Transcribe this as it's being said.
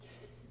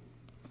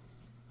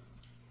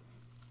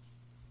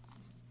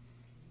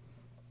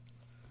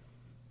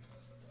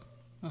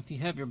Well, if you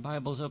have your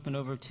Bibles, open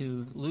over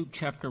to Luke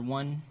chapter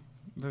 1,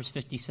 verse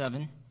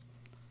 57.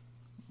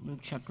 Luke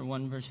chapter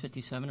 1, verse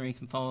 57, or you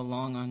can follow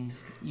along on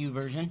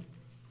YouVersion.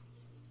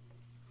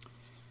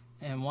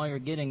 And while you're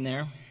getting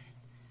there,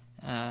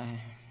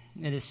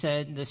 it is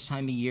said this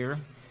time of year,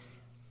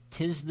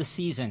 'tis the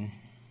season.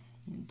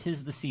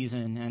 'Tis the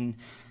season. And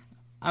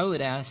I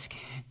would ask,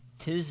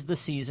 'tis the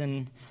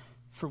season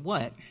for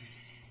what?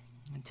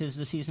 'Tis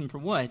the season for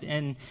what?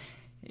 And,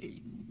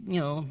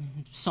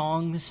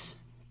 songs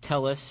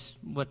tell us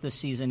what the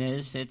season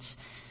is. It's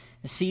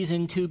a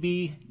season to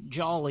be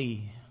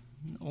jolly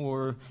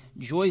or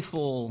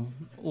joyful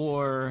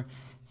or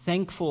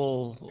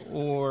thankful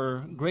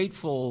or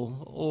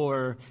grateful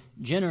or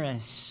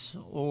generous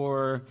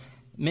or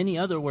many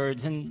other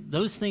words. And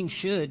those things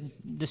should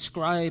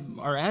describe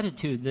our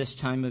attitude this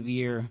time of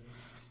year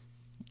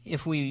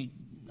if we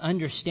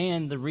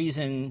understand the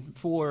reason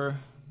for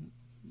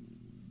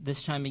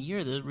this time of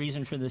year, the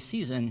reason for this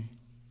season.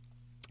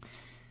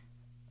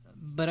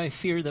 But I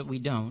fear that we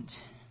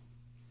don't.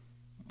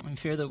 I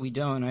fear that we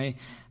don't.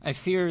 I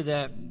fear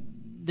that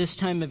this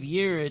time of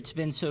year it's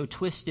been so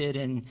twisted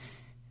and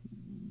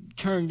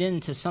turned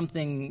into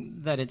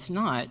something that it's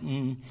not.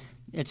 And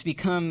it's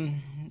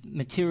become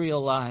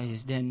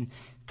materialized and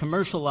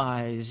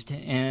commercialized.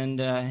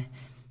 And,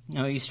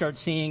 you start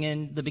seeing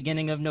in the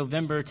beginning of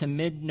November to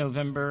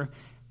mid-November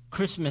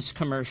Christmas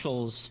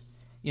commercials.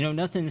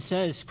 Nothing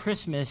says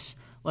Christmas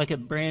like a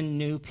brand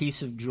new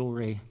piece of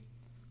jewelry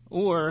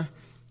or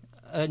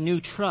a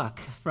new truck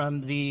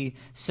from the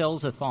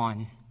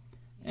sales-a-thon.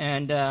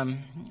 And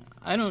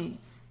I don't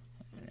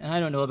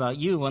know about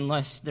you,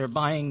 unless they're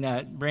buying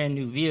that brand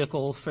new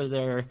vehicle for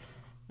their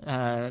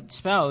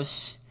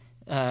spouse,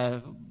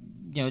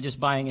 just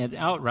buying it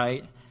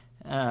outright.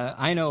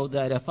 I know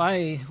that if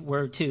I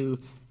were to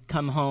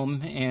come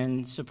home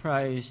and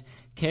surprise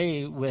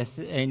Kay with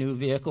a new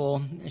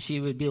vehicle, she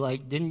would be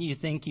like, "Didn't you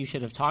think you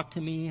should have talked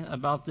to me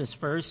about this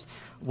first?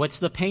 What's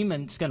the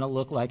payments going to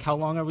look like? How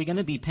long are we going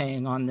to be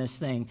paying on this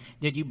thing?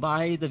 Did you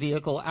buy the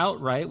vehicle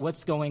outright?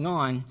 What's going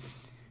on?"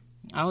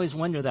 I always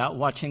wonder that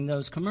watching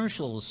those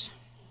commercials.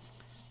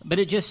 But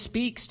it just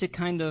speaks to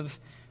kind of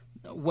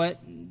what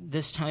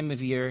this time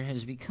of year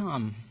has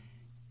become.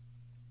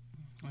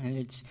 And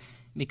it's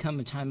become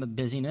a time of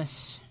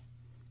busyness.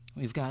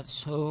 We've got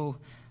so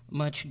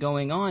much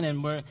going on,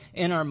 and we're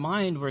in our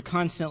mind, we're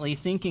constantly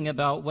thinking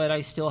about what I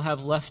still have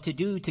left to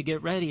do to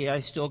get ready. I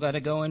still got to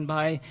go and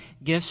buy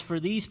gifts for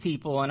these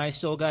people, and I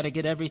still got to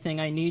get everything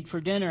I need for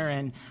dinner,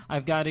 and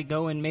I've got to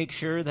go and make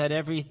sure that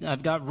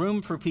I've got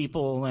room for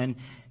people. And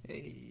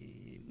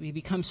we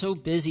become so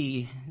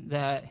busy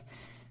that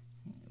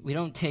we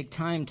don't take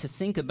time to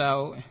think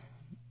about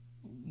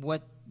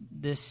what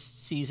this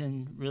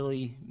season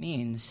really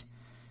means.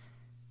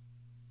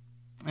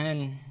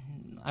 And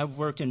I've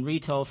worked in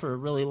retail for a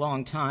really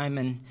long time,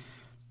 and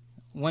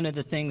one of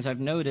the things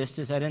I've noticed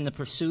is that in the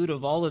pursuit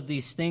of all of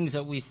these things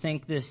that we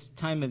think this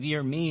time of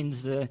year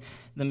means, the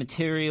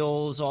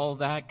materials, all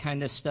that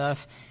kind of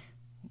stuff,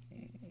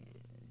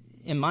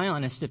 in my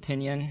honest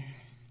opinion,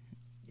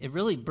 it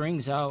really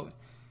brings out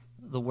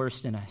the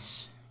worst in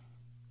us.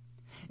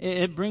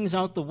 It brings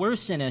out the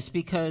worst in us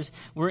because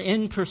we're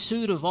in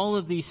pursuit of all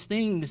of these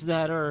things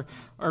that are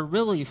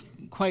really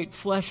quite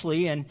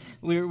fleshly, and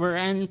we're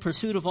in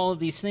pursuit of all of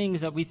these things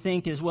that we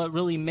think is what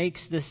really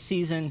makes this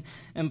season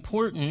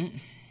important.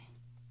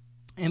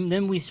 And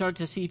then we start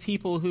to see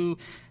people who,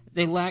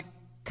 they lack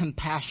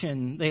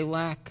compassion, they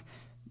lack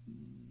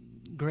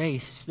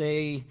grace,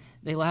 they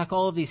lack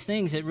all of these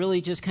things. It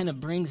really just kind of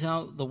brings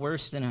out the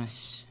worst in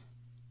us.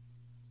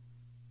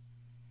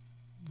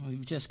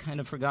 We've just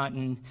kind of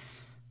forgotten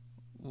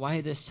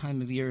why this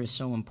time of year is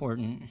so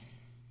important.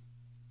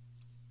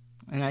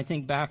 And I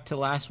think back to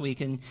last week,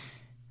 and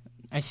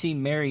I see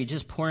Mary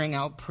just pouring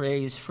out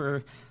praise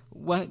for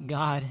what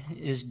God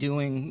is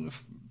doing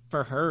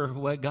for her,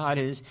 what God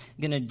is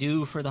going to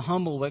do for the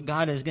humble, what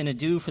God is going to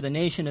do for the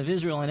nation of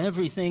Israel, and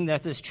everything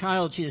that this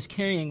child she is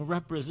carrying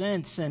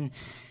represents. And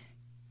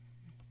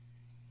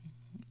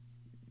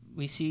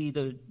we see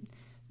the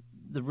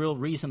real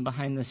reason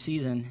behind this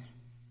season.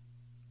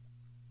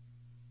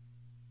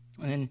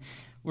 And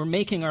we're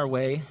making our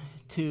way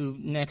to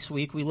next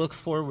week. We look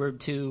forward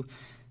to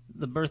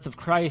the birth of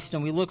Christ,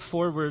 and we look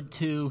forward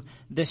to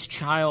this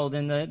child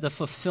and the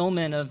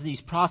fulfillment of these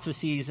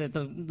prophecies that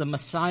the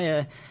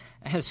Messiah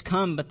has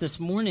come. But this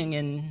morning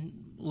in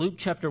Luke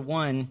chapter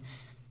 1,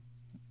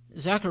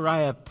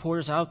 Zechariah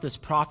pours out this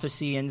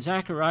prophecy, and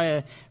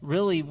Zechariah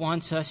really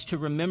wants us to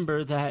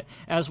remember that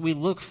as we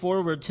look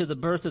forward to the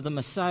birth of the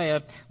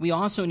Messiah, we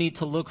also need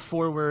to look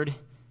forward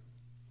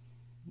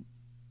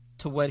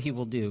to what he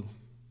will do.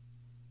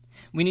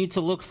 We need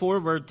to look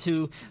forward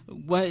to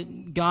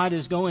what God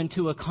is going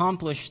to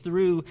accomplish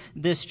through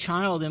this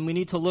child, and we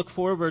need to look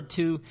forward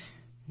to,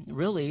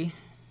 we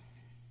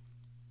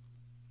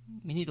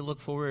need to look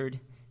forward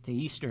to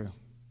Easter.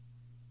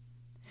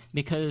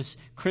 Because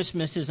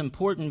Christmas is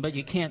important, but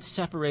you can't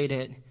separate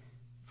it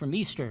from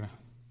Easter.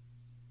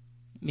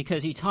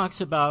 because he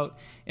talks about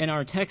in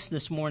our text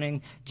this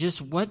morning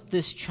just what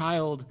this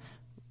child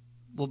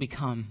will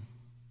become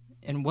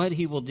and what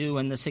he will do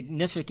and the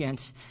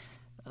significance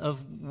of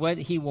what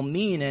he will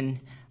mean. And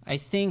I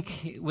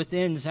think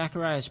within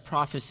Zechariah's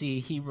prophecy,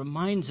 he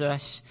reminds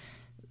us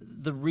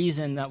the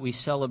reason that we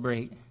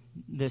celebrate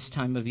this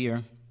time of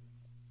year.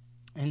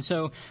 And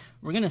so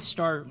we're going to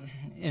start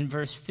in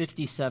verse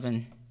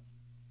 57.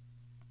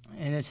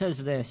 And it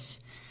says this: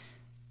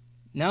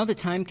 Now the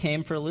time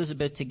came for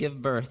Elizabeth to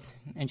give birth,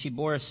 and she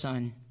bore a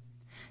son.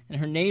 And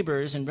her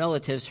neighbors and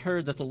relatives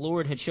heard that the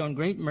Lord had shown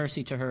great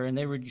mercy to her, and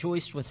they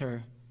rejoiced with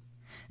her.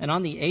 And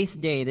on the 8th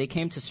day they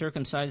came to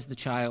circumcise the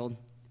child.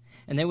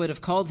 And they would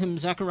have called him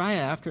Zechariah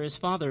after his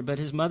father, but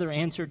his mother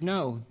answered,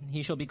 No,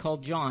 he shall be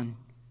called John.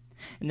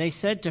 And they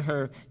said to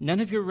her, None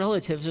of your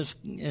relatives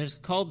is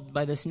called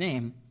by this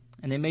name.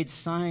 And they made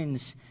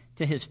signs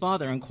to his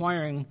father,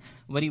 inquiring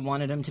what he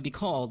wanted him to be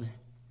called.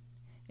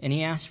 And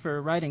he asked for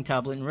a writing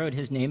tablet and wrote,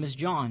 His name is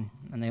John.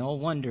 And they all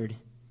wondered.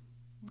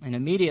 And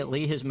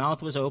immediately his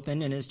mouth was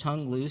opened and his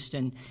tongue loosed,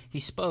 and he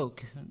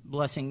spoke,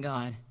 blessing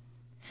God.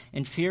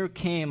 And fear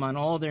came on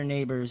all their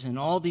neighbors, and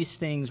all these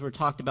things were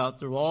talked about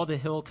through all the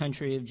hill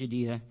country of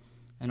Judea.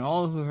 And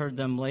all who heard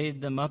them laid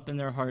them up in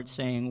their hearts,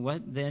 saying,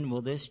 What then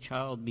will this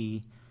child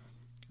be?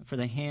 For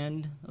the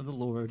hand of the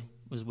Lord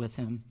was with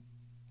him.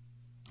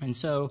 And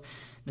so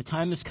the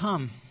time has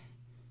come.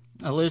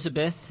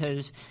 Elizabeth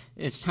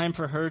it's time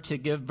for her to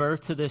give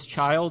birth to this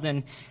child.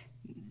 And,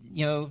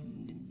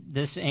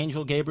 this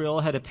angel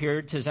Gabriel had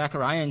appeared to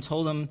Zechariah and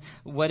told him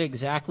what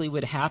exactly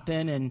would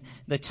happen. And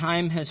the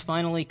time has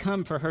finally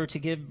come for her to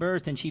give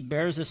birth. And she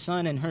bears a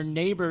son, and her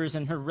neighbors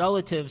and her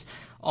relatives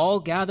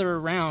all gather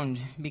around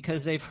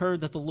because they've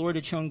heard that the Lord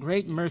had shown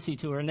great mercy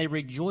to her, and they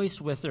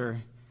rejoice with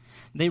her.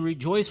 They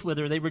rejoice with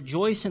her. They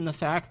rejoice in the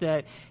fact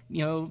that,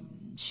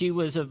 she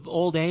was of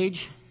old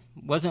age.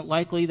 Wasn't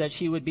likely that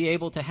she would be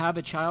able to have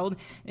a child.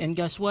 And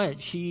guess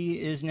what?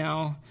 She is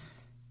now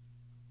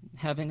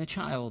having a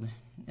child.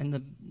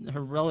 And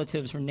her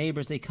relatives, her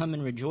neighbors, they come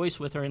and rejoice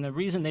with her. And the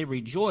reason they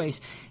rejoice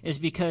is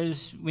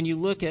because when you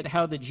look at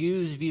how the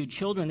Jews viewed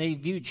children, they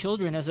viewed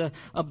children as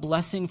a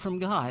blessing from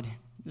God.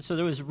 So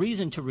there was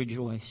reason to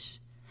rejoice.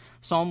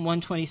 Psalm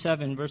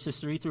 127, verses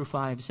 3 through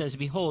 5 says,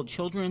 Behold,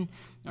 children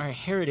are a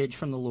heritage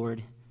from the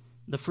Lord.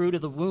 The fruit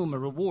of the womb a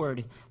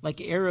reward.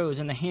 Like arrows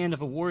in the hand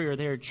of a warrior,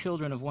 they are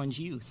children of one's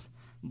youth.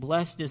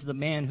 Blessed is the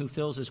man who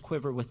fills his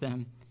quiver with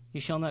them.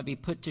 He shall not be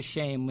put to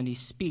shame when he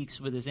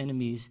speaks with his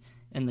enemies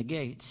in the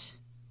gates.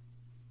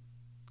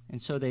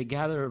 And so they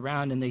gather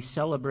around and they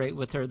celebrate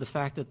with her the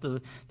fact that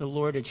the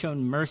Lord had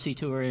shown mercy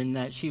to her and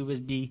that she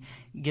would be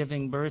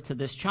giving birth to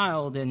this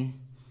child. And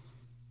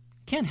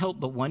can't help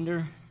but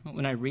wonder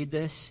when I read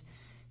this,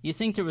 you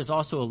think there was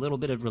also a little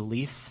bit of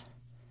relief?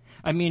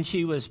 I mean,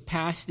 she was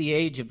past the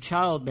age of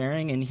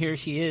childbearing, and here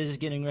she is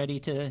getting ready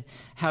to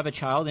have a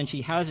child, and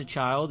she has a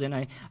child.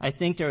 And I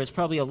think there was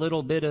probably a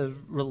little bit of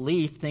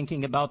relief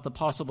thinking about the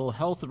possible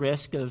health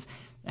risk of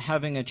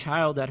having a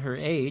child at her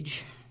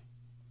age.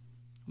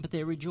 But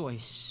they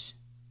rejoice.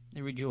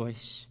 They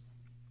rejoice.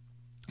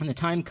 And the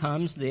time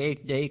comes, the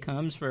 8th day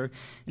comes, and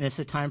it's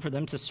the time for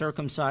them to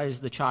circumcise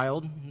the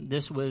child.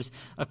 This was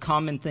a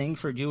common thing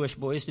for Jewish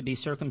boys to be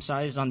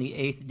circumcised on the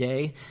 8th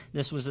day.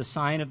 This was a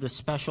sign of the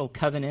special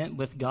covenant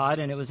with God,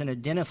 and it was an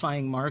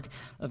identifying mark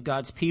of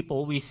God's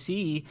people. We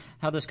see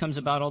how this comes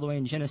about all the way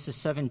in Genesis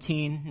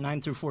 17,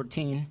 9 through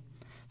 14. It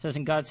says,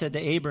 And God said to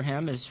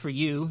Abraham, As for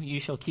you, you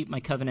shall keep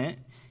my covenant,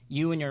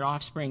 you and your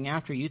offspring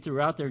after you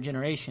throughout their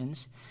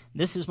generations.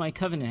 This is my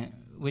covenant,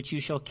 which you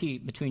shall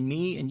keep between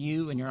me and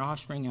you and your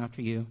offspring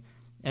after you.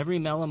 Every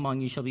male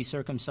among you shall be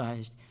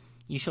circumcised.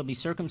 You shall be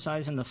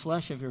circumcised in the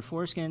flesh of your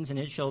foreskins, and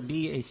it shall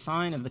be a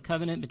sign of the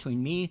covenant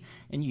between me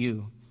and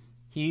you.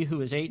 He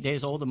who is 8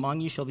 days old among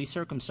you shall be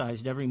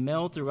circumcised, every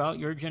male throughout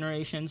your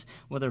generations,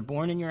 whether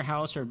born in your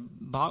house or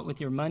bought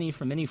with your money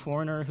from any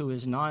foreigner who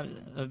is not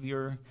of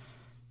your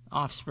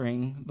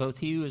offspring. Both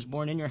he who is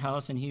born in your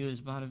house and he who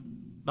is bought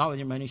with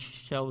your money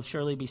shall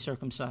surely be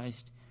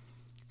circumcised.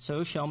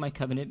 So shall my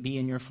covenant be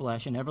in your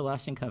flesh, an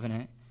everlasting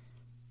covenant.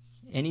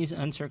 Any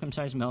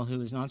uncircumcised male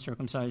who is not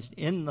circumcised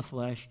in the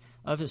flesh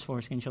of his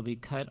foreskin shall be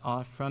cut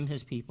off from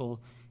his people.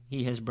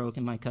 He has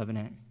broken my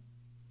covenant.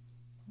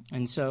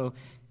 And so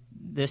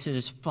this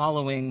is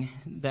following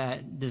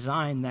that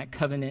design, that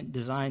covenant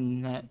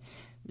design, that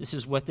this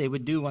is what they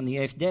would do on the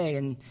 8th day.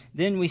 And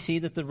then we see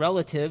that the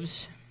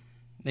relatives,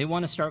 they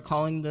want to start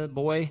calling the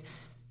boy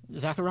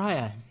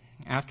Zechariah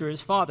after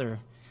his father.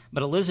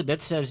 But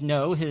Elizabeth says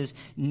no, his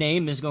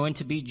name is going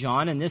to be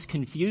John, and this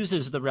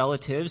confuses the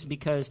relatives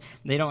because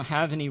they don't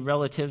have any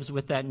relatives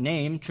with that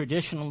name.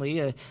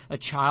 Traditionally, a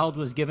child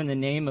was given the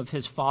name of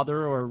his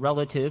father or a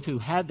relative who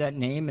had that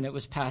name, and it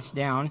was passed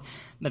down.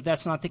 But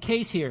that's not the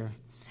case here.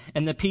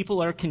 And the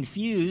people are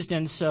confused,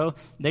 and so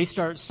they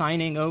start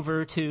signing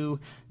over to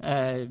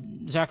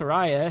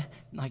Zechariah,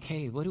 like,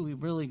 hey, what are we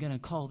really going to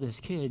call this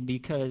kid?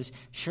 Because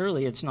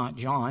surely it's not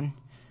John.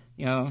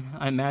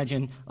 I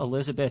imagine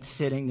Elizabeth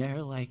sitting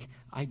there like,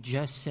 I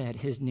just said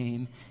his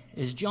name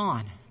is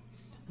John.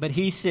 But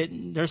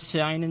they're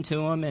signing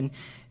to him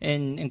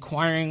and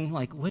inquiring,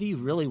 like, what do you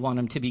really want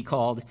him to be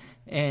called?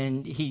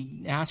 And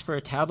he asks for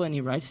a tablet, and he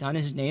writes down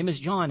his name is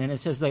John. And it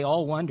says they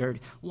all wondered,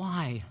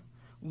 why?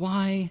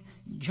 Why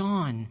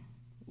John?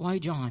 Why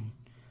John?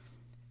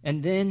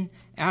 And then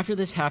after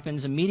this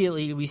happens,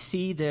 immediately we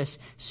see this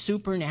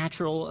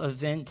supernatural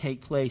event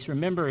take place.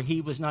 Remember,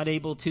 he was not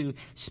able to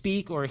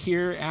speak or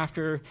hear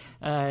after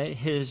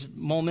his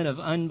moment of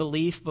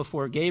unbelief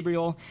before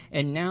Gabriel.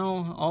 And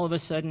now, all of a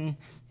sudden,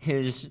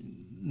 his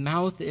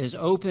mouth is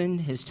open,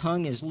 his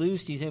tongue is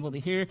loosed, he's able to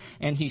hear,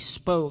 and he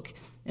spoke.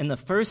 And the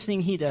first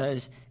thing he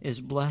does is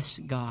bless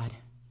God.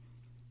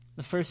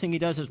 The first thing he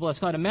does is bless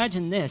God.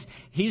 Imagine this.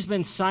 He's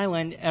been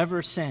silent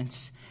ever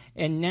since.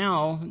 And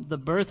now, the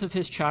birth of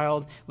his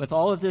child, with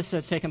all of this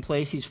that's taken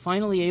place, he's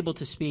finally able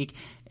to speak.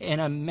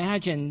 And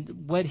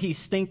imagine what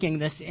he's thinking,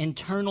 this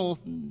internal,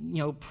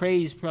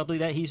 praise probably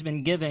that he's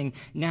been giving,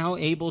 now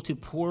able to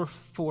pour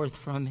forth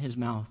from his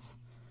mouth.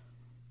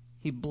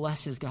 He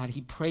blesses God.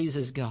 He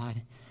praises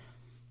God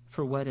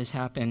for what has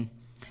happened.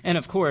 And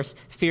of course,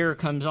 fear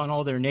comes on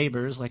all their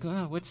neighbors, like,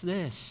 oh, what's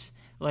this?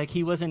 Like,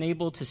 he wasn't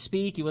able to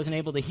speak, he wasn't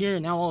able to hear,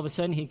 and now all of a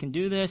sudden he can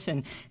do this,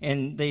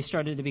 and they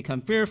started to become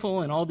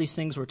fearful, and all these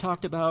things were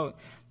talked about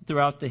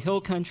throughout the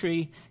hill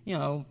country.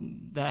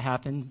 That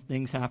happened,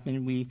 things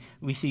happen,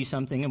 we see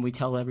something and we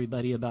tell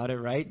everybody about it,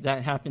 right?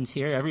 That happens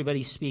here,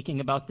 everybody's speaking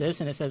about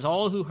this, and it says,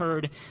 all who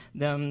heard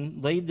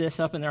them laid this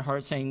up in their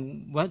hearts,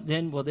 saying, what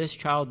then will this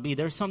child be?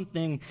 There's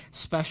something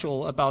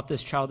special about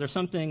this child, there's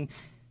something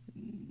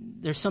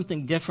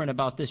different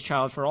about this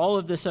child. For all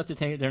of this stuff to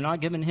take, they're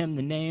not giving him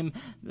the name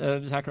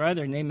of Zechariah.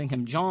 They're naming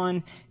him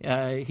John.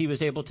 He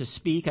was able to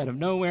speak out of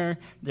nowhere.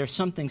 There's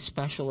something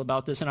special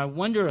about this. And I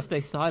wonder if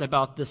they thought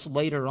about this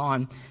later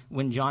on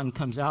when John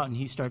comes out and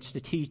he starts to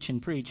teach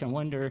and preach. I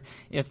wonder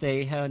if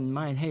they had in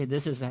mind, hey,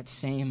 this is that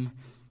same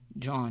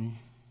John.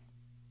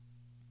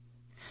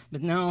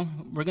 But now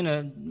we're going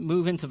to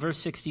move into verse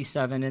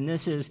 67, and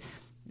this is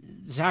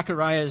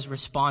Zechariah's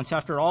response.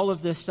 After all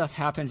of this stuff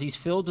happens, he's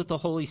filled with the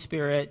Holy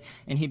Spirit,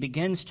 and he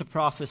begins to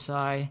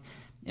prophesy.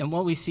 And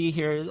what we see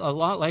here, a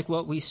lot like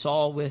what we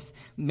saw with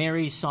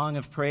Mary's song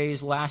of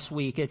praise last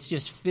week, it's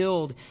just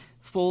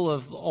full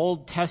of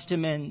Old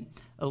Testament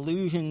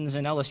allusions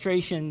and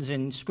illustrations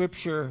and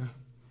scripture.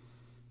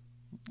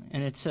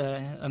 And it's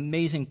an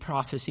amazing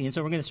prophecy. And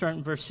so we're going to start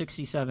in verse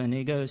 67.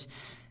 He goes,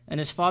 and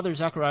his father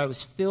Zechariah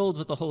was filled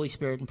with the Holy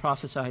Spirit and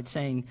prophesied,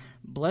 saying,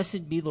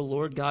 blessed be the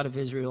Lord God of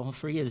Israel,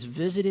 for he has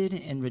visited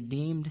and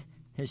redeemed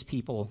his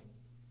people.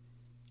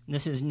 And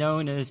this is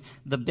known as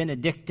the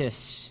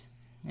Benedictus,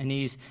 and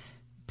he's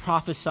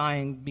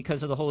prophesying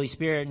because of the Holy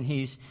Spirit,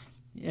 and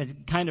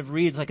it kind of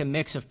reads like a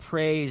mix of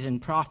praise and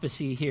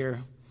prophecy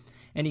here.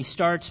 And he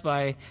starts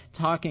by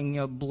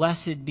talking,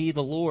 blessed be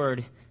the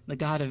Lord, the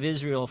God of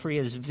Israel, for he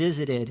has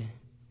visited.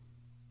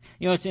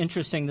 It's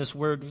interesting, this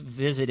word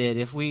visited.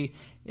 If we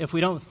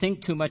don't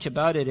think too much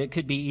about it, it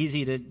could be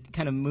easy to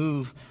kind of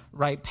move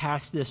right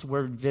past this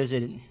word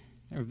visit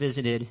or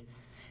visited.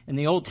 In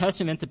the Old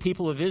Testament, the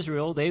people of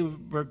Israel, they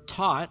were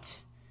taught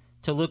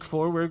to look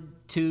forward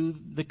to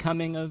the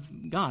coming of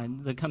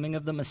God, the coming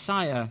of the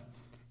Messiah.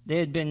 They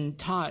had been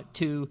taught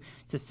to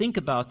think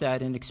about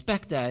that and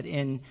expect that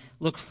and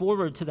look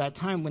forward to that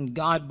time when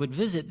God would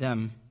visit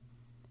them.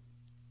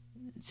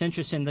 It's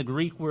interesting, the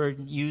Greek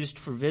word used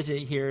for visit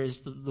here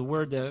is the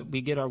word that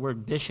we get our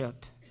word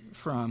bishop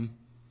from.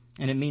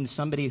 And it means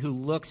somebody who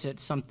looks at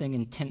something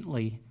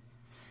intently.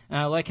 And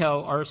I like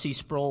how R.C.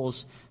 Sproul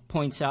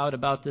points out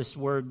about this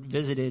word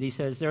visited. He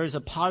says, there is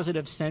a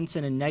positive sense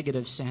and a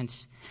negative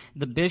sense.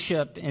 The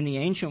bishop in the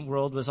ancient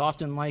world was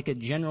often like a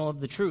general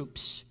of the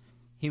troops.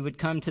 He would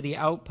come to the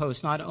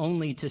outpost not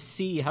only to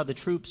see how the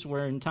troops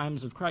were in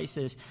times of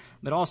crisis,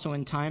 but also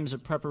in times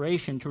of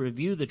preparation to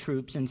review the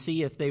troops and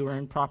see if they were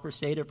in proper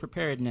state of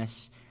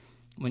preparedness.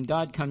 When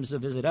God comes to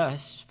visit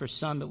us, for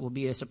some it will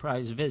be a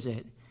surprise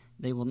visit.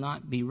 They will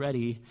not be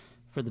ready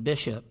for the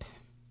bishop.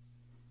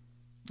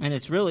 And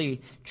it's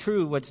really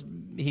true what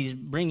he's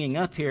bringing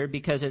up here,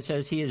 because it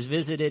says he has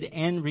visited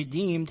and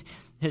redeemed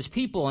his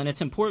people. And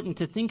it's important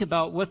to think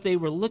about what they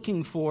were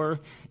looking for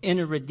in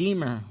a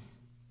redeemer.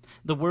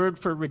 The word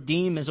for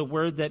redeem is a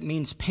word that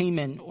means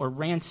payment or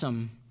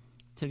ransom,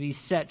 to be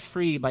set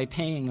free by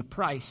paying a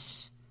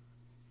price.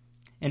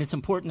 And it's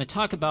important to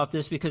talk about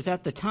this because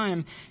at the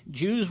time,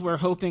 Jews were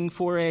hoping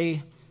for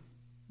a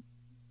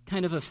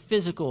kind of a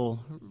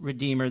physical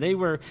redeemer. They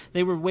were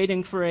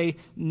waiting for a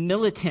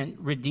militant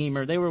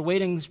redeemer. They were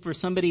waiting for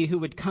somebody who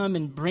would come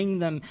and bring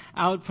them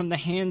out from the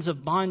hands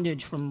of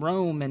bondage from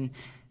Rome. And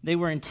they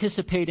were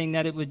anticipating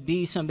that it would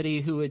be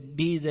somebody who would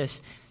be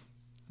this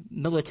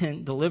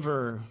militant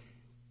deliverer.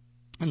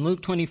 And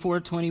Luke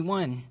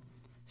 24:21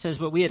 says,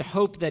 but we had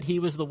hoped that he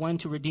was the one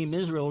to redeem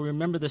Israel.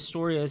 Remember the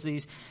story as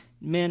these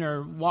men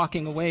are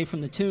walking away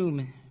from the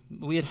tomb.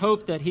 We had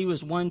hoped that he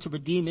was one to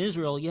redeem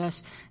Israel,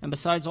 yes, and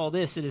besides all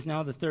this, it is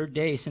now the third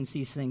day since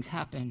these things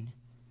happened.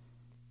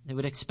 They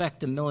would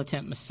expect a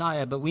militant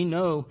Messiah, but we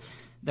know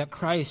that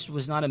Christ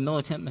was not a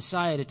militant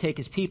Messiah to take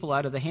his people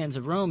out of the hands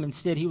of Rome.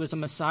 Instead, he was a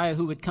Messiah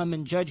who would come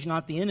and judge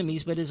not the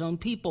enemies, but his own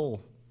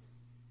people.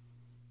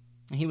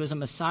 And he was a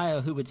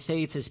Messiah who would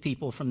save his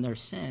people from their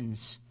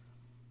sins.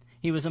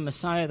 He was a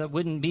Messiah that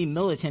wouldn't be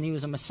militant. He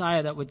was a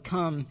Messiah that would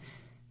come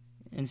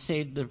and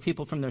save the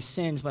people from their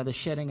sins by the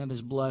shedding of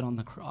his blood on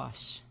the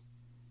cross.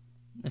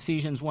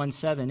 Ephesians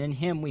 1:7, in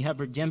him we have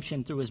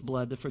redemption through his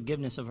blood, the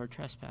forgiveness of our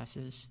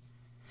trespasses.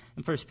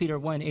 In 1 Peter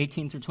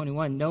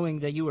 1:18-21, knowing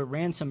that you were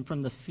ransomed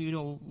from the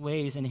futile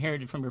ways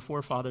inherited from your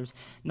forefathers,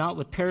 not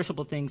with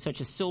perishable things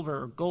such as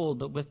silver or gold,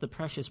 but with the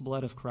precious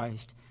blood of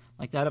Christ,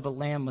 like that of a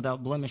lamb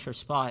without blemish or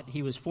spot.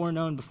 He was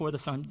foreknown before the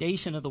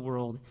foundation of the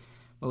world,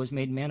 but was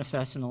made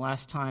manifest in the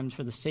last times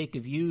for the sake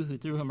of you who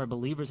through him are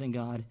believers in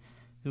God,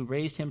 who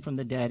raised him from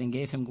the dead and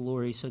gave him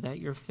glory, so that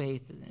your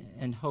faith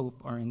and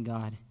hope are in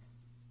God.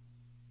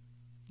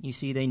 You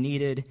see, they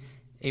needed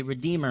a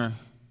redeemer.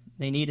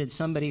 They needed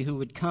somebody who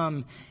would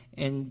come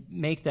and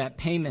make that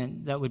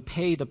payment, that would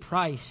pay the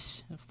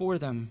price for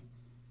them.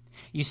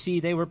 You see,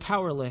 they were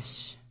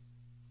powerless.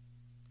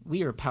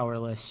 We are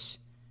powerless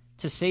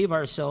to save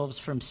ourselves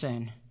from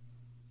sin.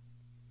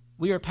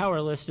 We are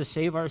powerless to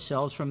save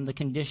ourselves from the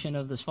condition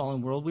of this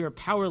fallen world. We are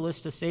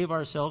powerless to save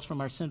ourselves from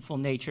our sinful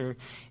nature.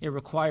 It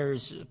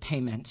requires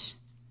payment,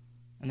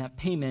 and that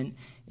payment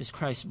is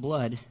Christ's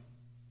blood.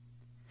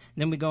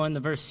 Then we go into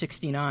verse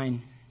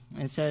 69,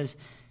 and it says,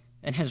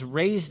 and has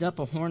raised up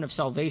a horn of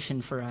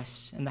salvation for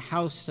us in the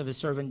house of his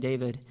servant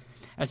David,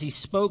 as he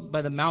spoke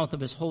by the mouth of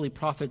his holy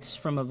prophets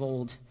from of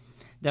old,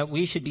 that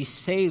we should be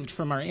saved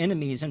from our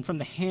enemies and from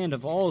the hand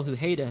of all who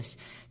hate us,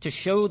 to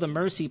show the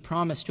mercy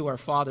promised to our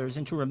fathers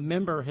and to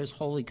remember his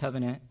holy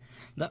covenant,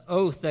 the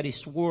oath that he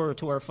swore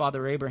to our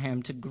father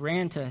Abraham, to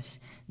grant us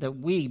that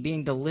we,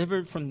 being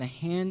delivered from the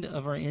hand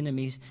of our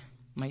enemies,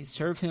 might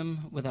serve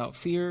him without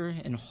fear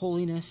and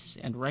holiness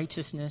and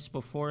righteousness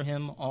before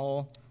him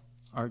all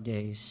our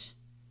days.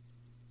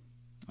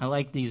 I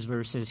like these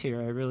verses here,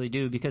 I really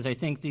do, because I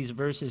think these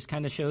verses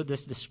kind of show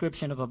this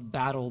description of a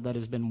battle that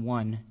has been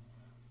won.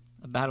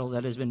 A battle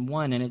that has been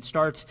won, and it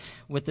starts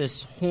with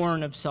this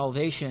horn of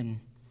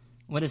salvation.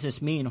 What does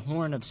this mean,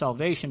 horn of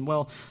salvation?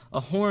 Well,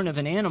 a horn of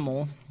an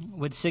animal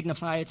would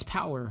signify its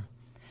power.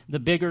 The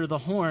bigger the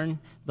horn,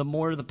 the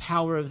more the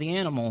power of the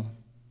animal.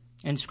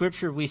 In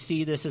Scripture, we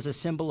see this as a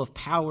symbol of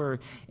power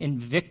and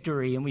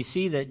victory, and we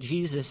see that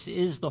Jesus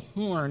is the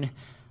horn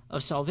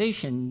of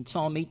salvation.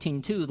 Psalm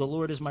 18:2, the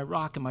Lord is my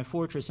rock and my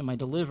fortress and my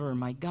deliverer,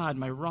 my God,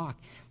 my rock,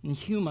 in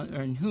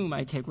whom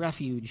I take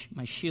refuge,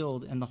 my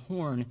shield and the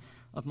horn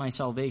of my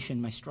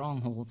salvation, my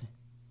stronghold.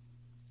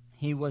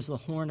 He was the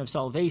horn of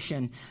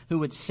salvation who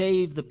would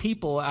save the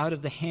people out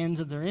of the hands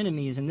of their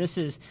enemies, and this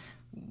is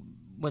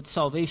what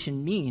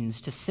salvation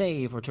means, to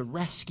save or to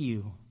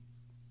rescue.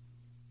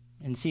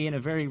 And see, in a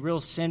very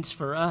real sense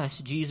for us,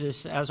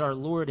 Jesus, as our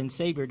Lord and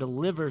Savior,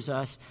 delivers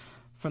us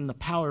from the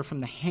power, from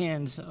the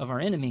hands of our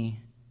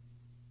enemy,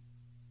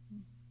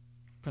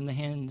 from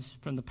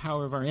the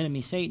power of our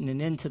enemy, Satan,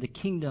 and into the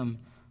kingdom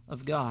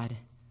of God.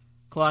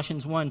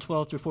 Colossians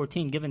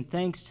 1:12-14, giving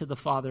thanks to the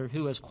Father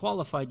who has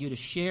qualified you to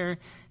share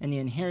in the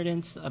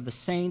inheritance of the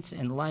saints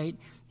in light.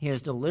 He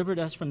has delivered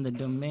us from the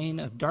domain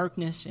of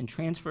darkness and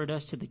transferred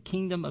us to the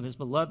kingdom of his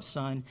beloved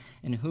Son,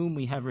 in whom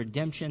we have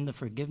redemption, the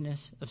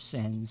forgiveness of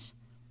sins.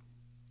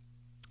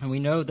 And we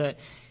know that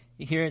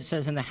here it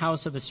says in the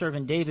house of his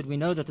servant David, we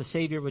know that the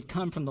Savior would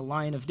come from the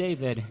line of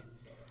David.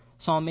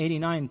 Psalm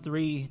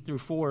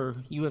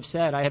 89:3-4, you have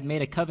said, I have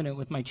made a covenant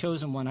with my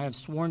chosen one. I have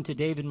sworn to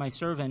David my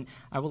servant,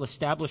 I will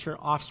establish your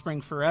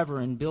offspring forever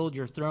and build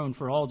your throne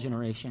for all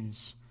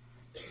generations.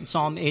 In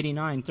Psalm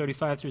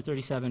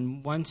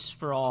 89:35-37, once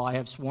for all I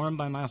have sworn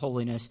by my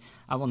holiness,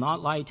 I will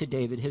not lie to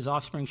David. His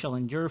offspring shall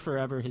endure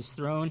forever, his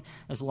throne,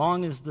 as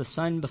long as the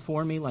sun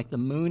before me, like the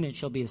moon, it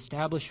shall be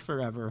established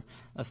forever,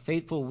 a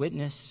faithful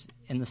witness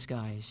in the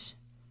skies.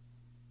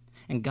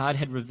 And God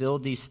had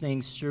revealed these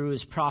things through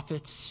his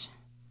prophets.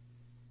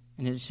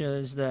 And it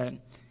shows that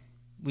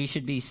we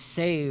should be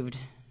saved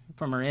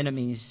from our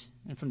enemies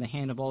and from the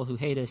hand of all who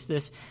hate us.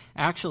 This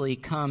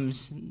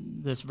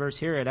verse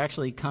here, it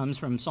actually comes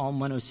from Psalm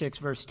 106,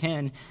 verse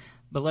 10.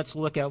 But let's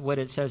look at what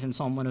it says in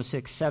Psalm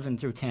 106,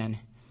 7-10. It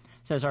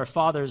says, our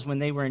fathers, when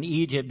they were in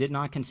Egypt, did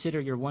not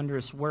consider your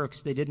wondrous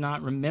works. They did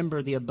not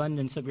remember the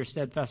abundance of your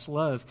steadfast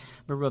love,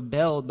 but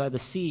rebelled by the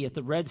sea at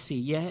the Red Sea.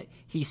 Yet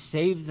he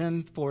saved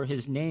them for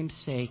his name's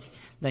sake,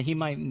 that he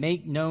might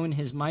make known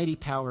his mighty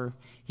power.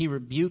 He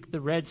rebuked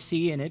the Red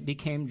Sea, and it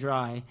became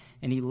dry,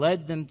 and he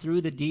led them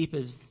through the deep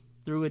as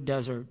through a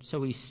desert.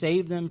 So he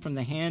saved them from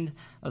the hand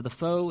of the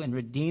foe and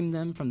redeemed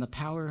them from the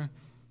power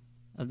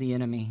of the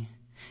enemy.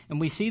 And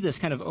we see this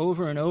kind of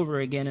over and over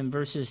again in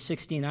verses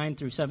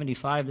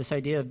 69-75, this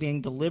idea of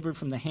being delivered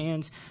from the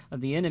hands of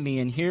the enemy.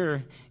 And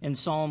here in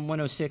Psalm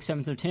 106,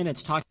 7-10,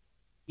 it's talking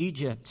about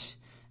Egypt,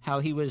 how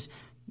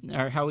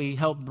he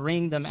helped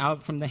bring them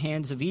out from the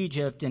hands of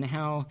Egypt, and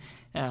how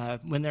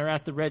when they're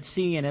at the Red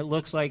Sea and it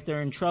looks like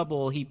they're in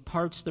trouble, he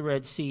parts the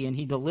Red Sea and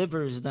he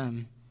delivers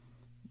them.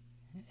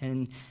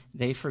 And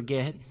they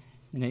forget,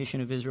 the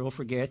nation of Israel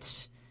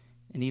forgets,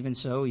 And even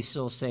so, he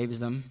still saves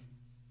them.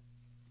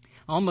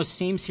 Almost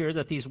seems here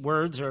that these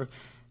words are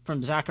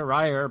from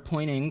Zechariah are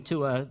pointing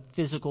to a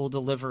physical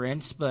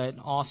deliverance, but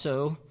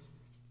also,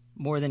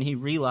 more than he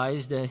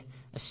realized, a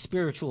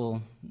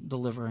spiritual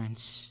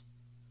deliverance.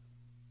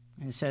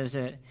 And it says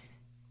that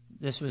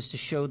this was to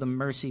show the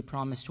mercy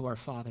promised to our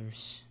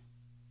fathers.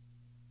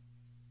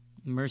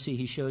 Mercy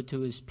he showed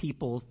to his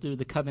people through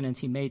the covenants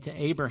he made to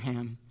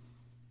Abraham.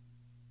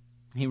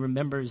 He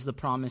remembers the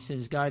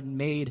promises. God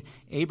made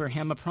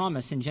Abraham a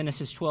promise in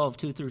Genesis 12,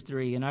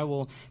 2-3. And I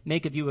will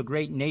make of you a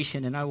great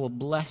nation, and I will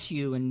bless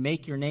you and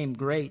make your name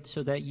great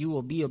so that you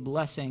will be a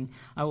blessing.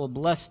 I will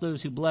bless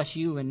those who bless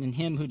you, and in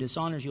him who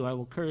dishonors you I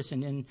will curse.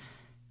 And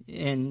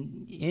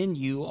in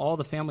you all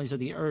the families of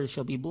the earth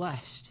shall be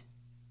blessed.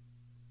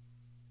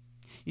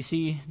 You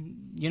see,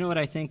 you know what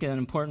I think an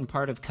important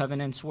part of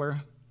covenants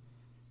were?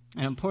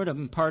 An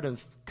important part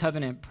of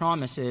covenant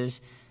promises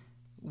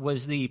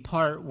was the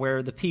part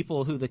where the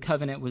people who the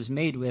covenant was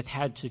made with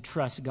had to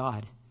trust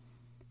God.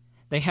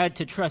 They had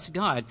to trust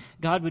God.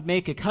 God would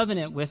make a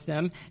covenant with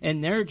them,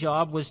 and their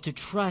job was to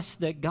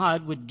trust that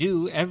God would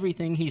do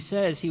everything he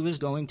says he was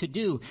going to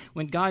do.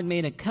 When God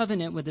made a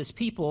covenant with his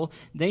people,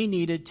 they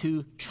needed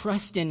to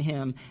trust in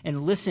him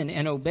and listen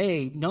and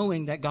obey,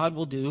 knowing that God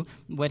will do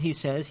what he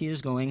says he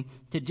is going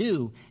to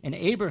do. And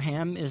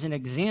Abraham is an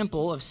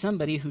example of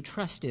somebody who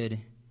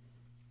trusted.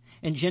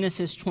 In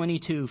Genesis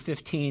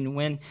 22:15,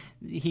 when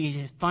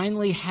he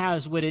finally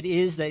has what it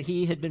is that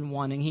he had been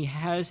wanting, he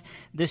has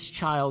this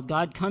child,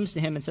 God comes to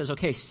him and says,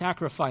 okay,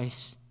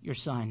 sacrifice your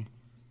son.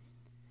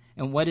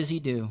 And what does he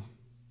do?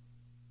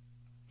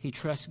 He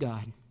trusts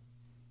God.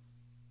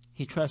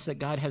 He trusts that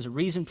God has a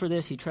reason for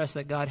this. He trusts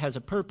that God has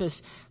a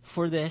purpose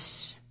for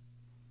this.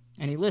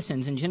 And he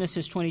listens. In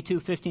Genesis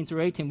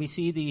 22:15-18, we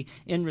see the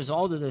end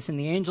result of this. And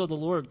the angel of the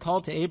Lord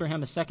called to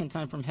Abraham a second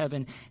time from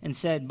heaven and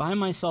said, by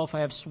myself I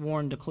have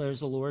sworn,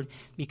 declares the Lord,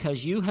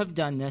 because you have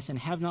done this and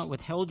have not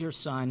withheld your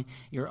son,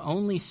 your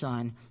only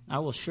son, I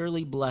will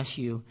surely bless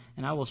you,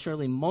 and I will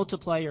surely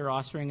multiply your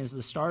offspring as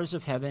the stars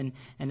of heaven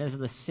and as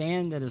the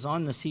sand that is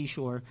on the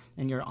seashore.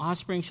 And your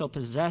offspring shall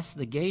possess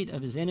the gate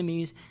of his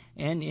enemies,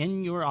 and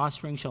in your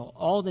offspring shall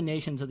all the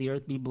nations of the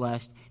earth be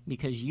blessed,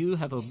 because you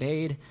have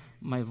obeyed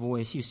my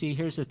voice. You see,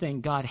 here's the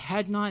thing. God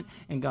had not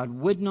and God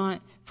would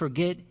not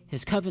forget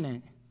his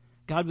covenant.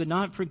 God would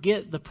not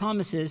forget the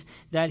promises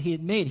that he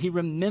had made. He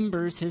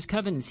remembers his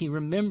covenants. He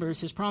remembers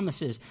his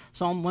promises.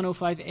 Psalm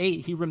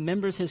 105:8, he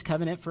remembers his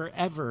covenant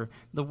forever,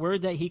 the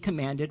word that he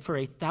commanded for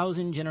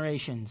 1,000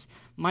 generations.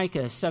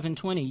 Micah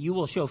 7:20, you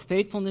will show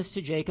faithfulness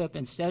to Jacob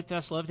and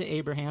steadfast love to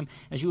Abraham,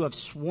 as you have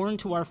sworn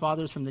to our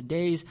fathers from the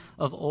days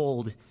of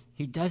old.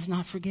 He does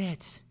not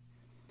forget.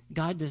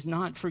 God does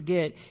not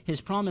forget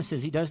his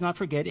promises. He does not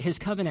forget his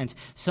covenants.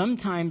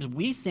 Sometimes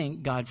we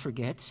think God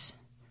forgets,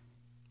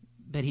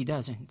 but he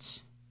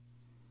doesn't.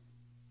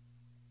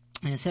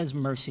 And it says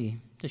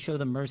mercy, to show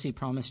the mercy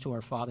promised to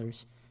our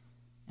fathers.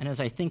 And as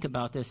I think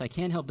about this, I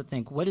can't help but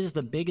think, what is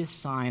the biggest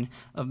sign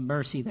of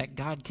mercy that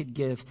God could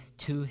give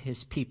to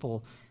his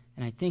people?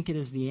 And I think it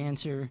is the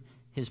answer,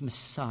 his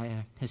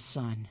Messiah, his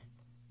Son.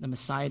 The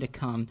Messiah to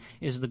come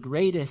is the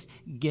greatest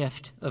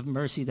gift of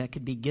mercy that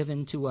could be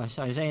given to us.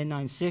 Isaiah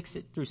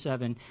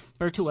 9:6-7.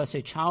 For to us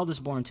a child is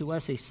born, to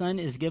us a son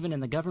is given,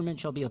 and the government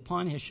shall be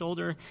upon his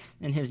shoulder,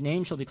 and his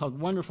name shall be called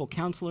Wonderful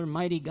Counselor,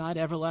 Mighty God,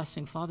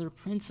 Everlasting Father,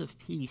 Prince of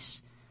Peace.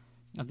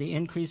 Of the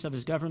increase of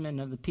his government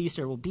and of the peace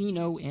there will be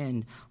no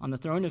end, on the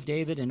throne of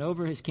David and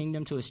over his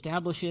kingdom, to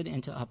establish it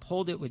and to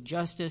uphold it with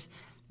justice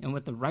and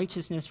with the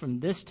righteousness from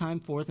this time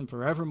forth and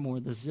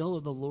forevermore. The zeal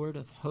of the Lord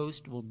of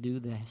hosts will do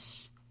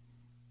this.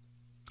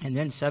 And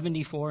then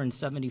 74 and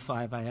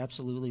 75 I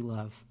absolutely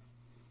love.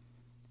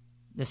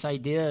 This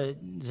idea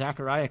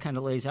Zechariah kind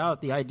of lays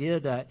out, the idea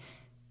that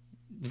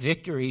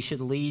victory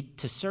should lead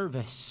to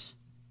service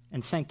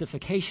and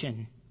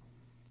sanctification.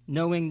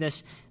 Knowing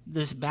this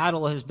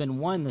battle has been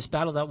won, this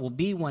battle that will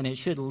be won, it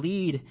should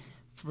lead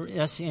for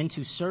us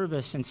into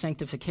service and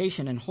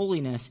sanctification and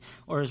holiness,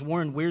 or as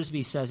Warren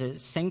Wiersbe says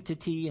it,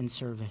 sanctity and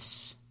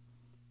service.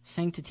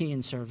 Sanctity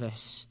and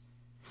service.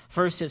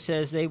 First, it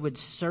says they would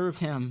serve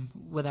him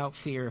without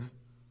fear.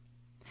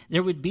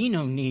 There would be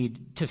no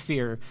need to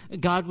fear.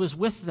 God was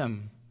with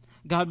them.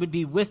 God would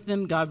be with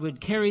them. God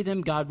would carry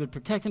them. God would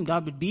protect them.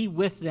 God would be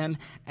with them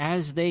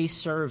as they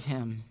serve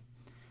him.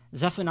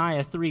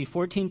 Zephaniah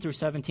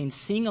 3:14-17,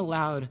 sing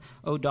aloud,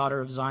 O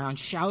daughter of Zion.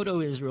 Shout, O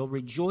Israel.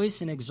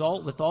 Rejoice and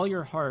exult with all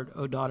your heart,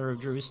 O daughter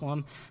of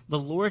Jerusalem. The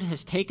Lord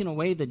has taken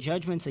away the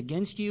judgments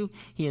against you.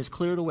 He has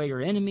cleared away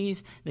your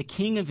enemies. The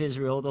King of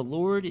Israel, the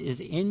Lord, is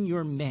in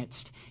your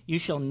midst. You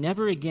shall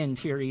never again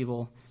fear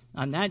evil.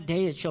 On that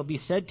day it shall be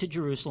said to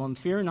Jerusalem,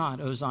 fear not,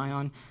 O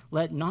Zion.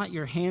 Let not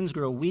your hands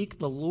grow weak.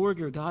 The Lord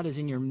your God is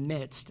in your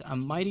midst, a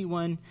mighty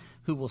one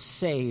who will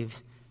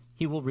save.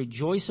 He will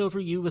rejoice over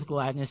you with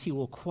gladness. He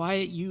will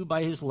quiet you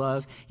by his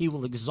love. He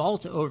will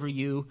exalt over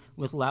you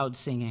with loud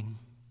singing.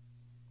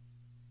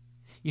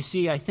 You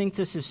see, I think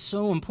this is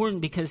so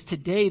important because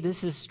today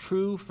this is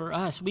true for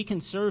us. We can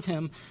serve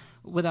him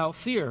without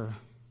fear.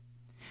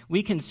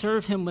 We can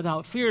serve him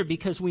without fear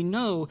because we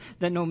know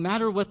that no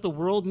matter what the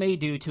world may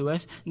do to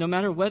us, no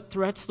matter what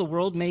threats the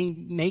world may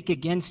make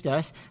against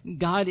us,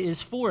 God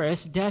is for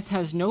us. Death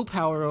has no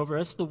power over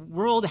us. The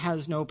world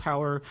has no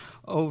power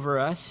over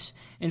us.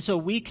 And so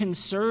we can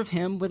serve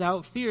him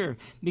without fear,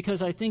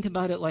 because I think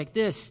about it like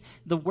this.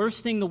 The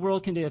worst thing the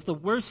world can do, if the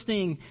worst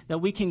thing that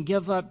we can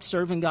give up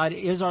serving God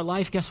is our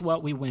life, guess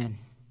what? We win.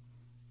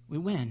 We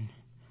win.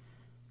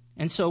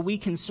 And so we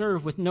can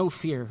serve with no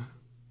fear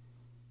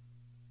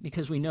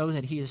because we know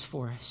that he is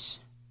for us.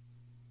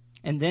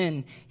 And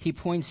then he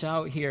points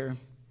out here,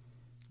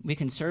 we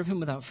can serve him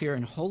without fear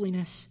in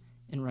holiness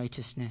and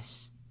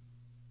righteousness.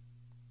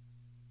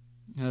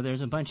 Now,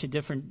 there's a bunch of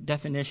different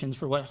definitions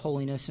for what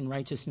holiness and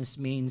righteousness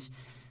means.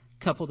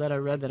 A couple that I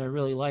read that I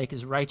really like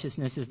is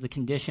righteousness is the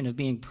condition of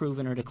being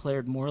proven or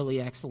declared morally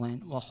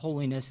excellent, while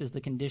holiness is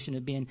the condition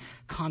of being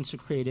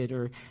consecrated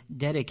or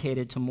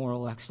dedicated to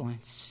moral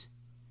excellence.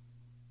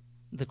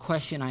 The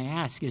question I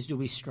ask is, do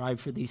we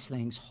strive for these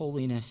things,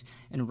 holiness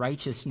and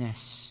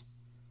righteousness?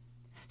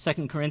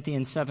 2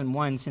 Corinthians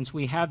 7:1, since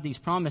we have these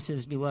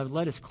promises, beloved,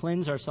 let us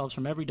cleanse ourselves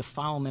from every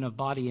defilement of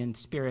body and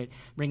spirit,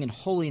 bringing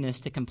holiness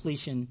to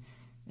completion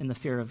in the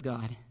fear of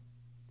God.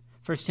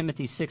 1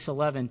 Timothy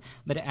 6:11,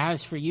 but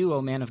as for you,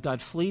 O man of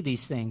God, flee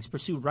these things.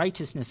 Pursue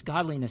righteousness,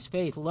 godliness,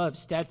 faith, love,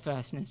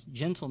 steadfastness,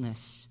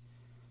 gentleness.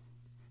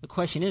 The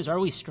question is, are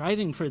we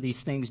striving for these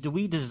things? Do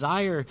we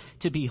desire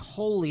to be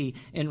holy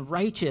and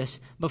righteous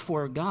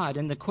before God?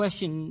 And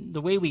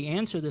the way we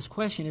answer this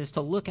question is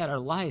to look at our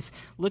life,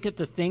 look at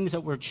the things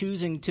that we're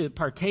choosing to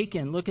partake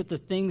in, look at the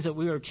things that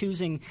we are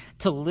choosing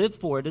to live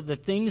for. Do the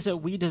things that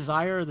we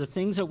desire, the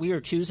things that we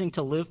are choosing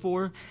to live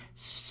for,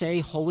 say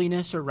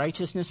holiness or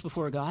righteousness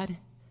before God?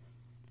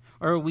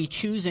 Or are we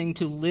choosing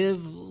to live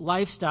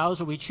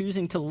lifestyles? Are we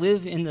choosing to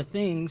live in the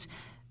things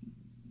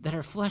that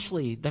are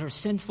fleshly, that are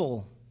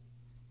sinful?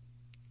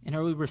 And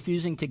are we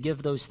refusing to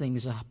give those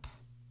things up?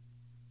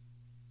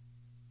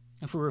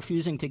 If we're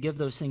refusing to give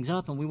those things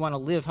up and we want to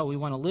live how we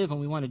want to live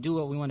and we want to do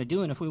what we want to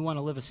do, and if we want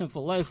to live a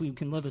sinful life, we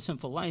can live a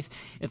sinful life.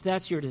 If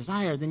that's your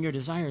desire, then your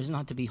desire is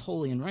not to be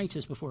holy and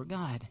righteous before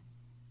God.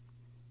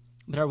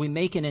 But are we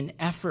making an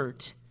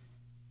effort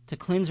to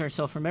cleanse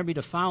ourselves from every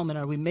defilement?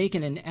 Are we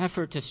making an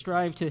effort to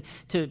strive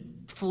to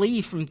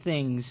flee from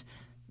things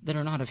that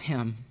are not of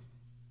him?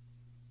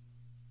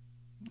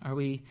 Are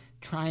we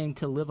trying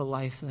to live a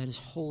life that is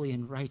holy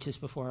and righteous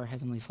before our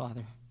Heavenly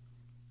Father?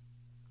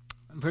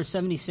 Verse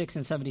 76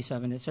 and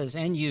 77, it says,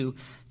 and you,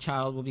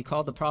 child, will be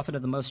called the prophet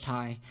of the Most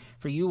High,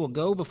 for you will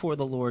go before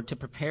the Lord to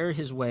prepare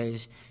his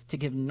ways, to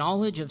give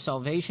knowledge of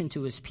salvation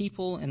to his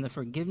people and the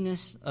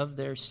forgiveness of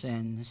their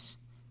sins.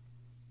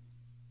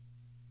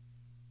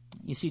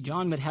 You see,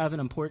 John would have an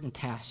important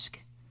task.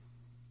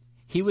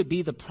 He would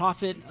be the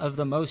prophet of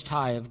the Most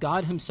High, of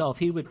God himself.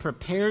 He would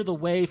prepare the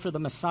way for the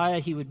Messiah.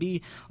 He would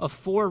be a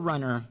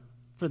forerunner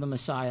for the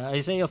Messiah.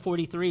 Isaiah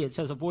 43, it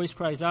says, a voice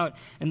cries out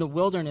in the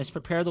wilderness,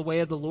 prepare the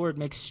way of the Lord,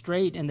 make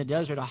straight in the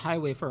desert a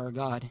highway for our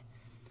God.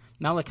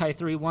 Malachi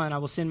 3:1, I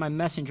will send my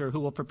messenger who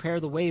will prepare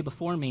the way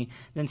before me.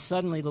 Then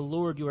suddenly the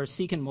Lord you are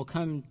seeking will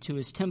come to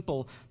his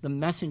temple. The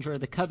messenger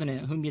of the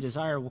covenant whom you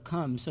desire will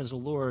come, says the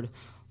Lord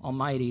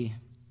Almighty.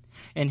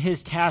 And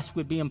his task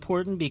would be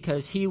important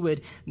because he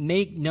would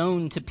make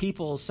known to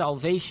people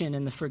salvation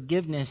and the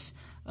forgiveness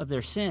of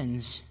their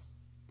sins.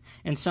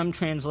 In some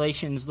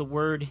translations, the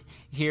word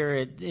here,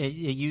 it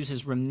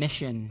uses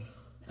remission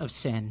of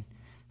sin,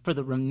 for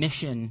the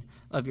remission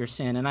of your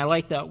sin. And I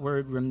like that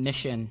word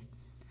remission.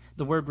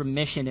 The word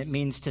remission, it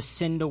means to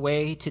send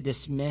away, to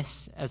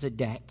dismiss as a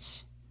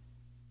debt.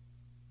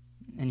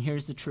 And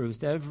here's the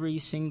truth. Every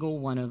single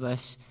one of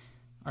us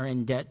are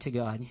in debt to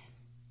God.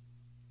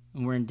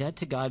 And we're in debt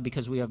to God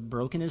because we have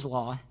broken his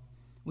law.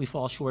 We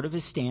fall short of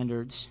his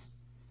standards.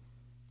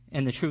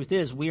 And the truth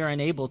is, we are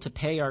unable to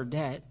pay our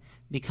debt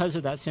because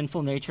of that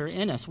sinful nature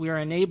in us. We are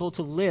unable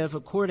to live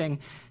according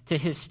to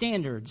his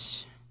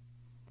standards.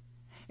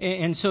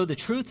 And so the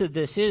truth of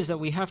this is that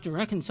we have to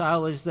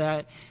reconcile is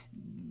that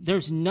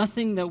there's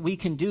nothing that we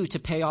can do to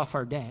pay off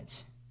our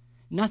debts.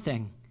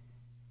 Nothing.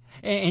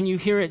 And you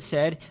hear it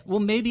said, well,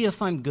 maybe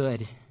if I'm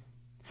good.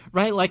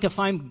 Right? Like if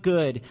I'm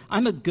good,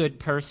 I'm a good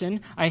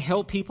person. I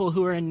help people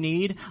who are in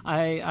need.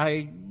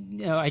 I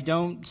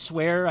don't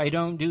swear. I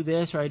don't do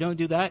this or I don't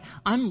do that.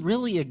 I'm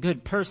really a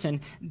good person.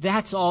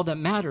 That's all that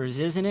matters,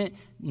 isn't it?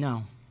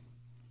 No.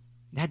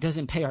 That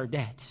doesn't pay our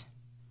debts.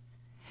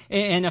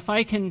 And if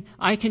I can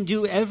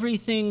do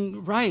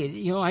everything right.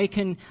 I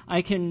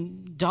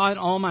can dot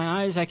all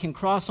my I's, I can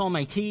cross all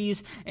my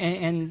T's,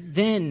 and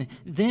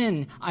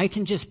then I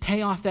can just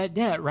pay off that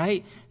debt,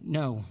 right?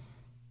 No.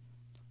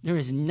 There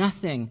is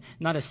nothing,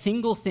 not a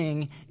single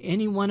thing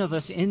any one of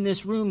us in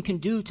this room can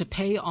do to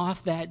pay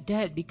off that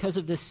debt because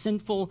of the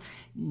sinful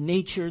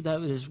nature that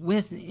is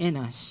within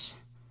us.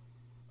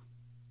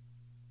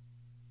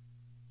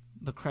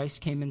 But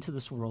Christ came into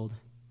this world,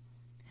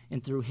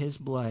 and through his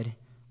blood,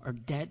 our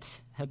debts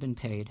have been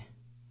paid.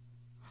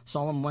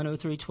 Psalm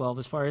 103:12,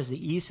 as far as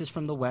the east is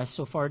from the west,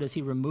 so far does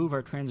he remove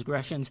our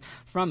transgressions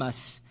from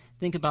us.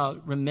 Think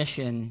about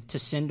remission, to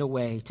send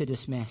away, to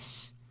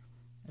dismiss.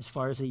 As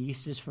far as the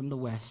east is from the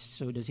west,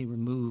 so does he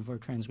remove our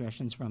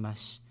transgressions from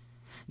us.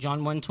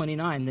 John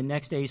 1:29, the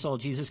next day he saw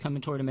Jesus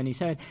coming toward him, and he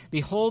said,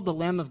 "Behold the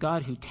Lamb of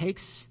God who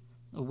takes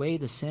away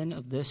the sin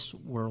of this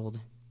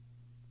world."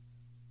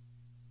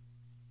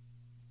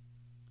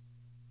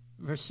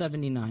 Verse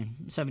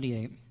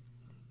 78.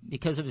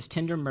 Because of the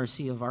tender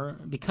mercy of our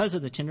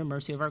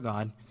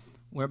God,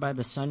 whereby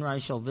the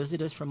sunrise shall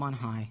visit us from on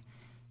high,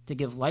 to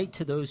give light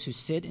to those who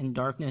sit in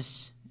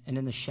darkness and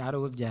in the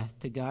shadow of death,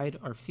 to guide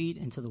our feet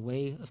into the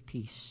way of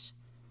peace.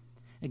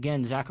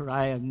 Again,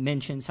 Zechariah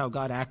mentions how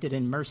God acted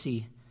in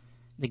mercy,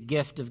 the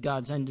gift of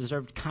God's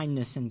undeserved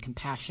kindness and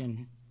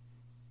compassion.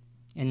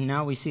 And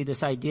now we see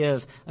this idea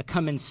of a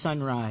coming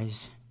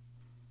sunrise.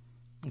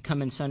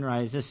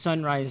 This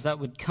sunrise that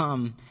would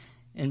come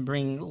and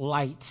bring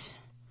light.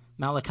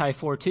 Malachi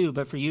 4:2,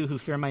 but for you who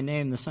fear my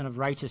name, the Son of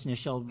Righteousness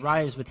shall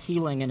rise with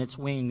healing in its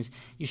wings.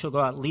 You shall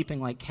go out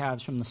leaping like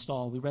calves from the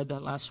stall. We read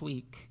that last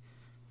week.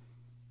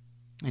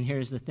 And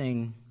here's the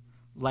thing.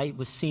 Light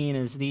was seen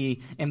as the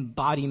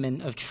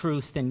embodiment of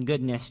truth and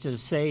goodness. To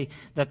say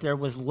that there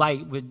was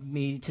light would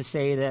be to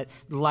say that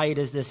light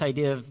is this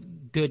idea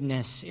of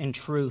goodness and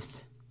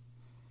truth.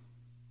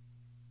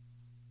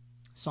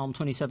 Psalm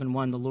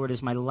 27:1, the Lord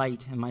is my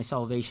light and my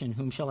salvation.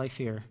 Whom shall I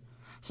fear?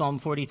 Psalm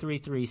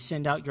 43:3,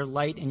 send out your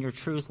light and your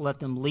truth. Let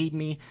them lead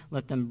me.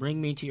 Let them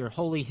bring me to your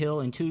holy hill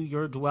and to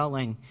your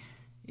dwelling.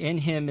 In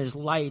him is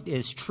light,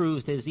 is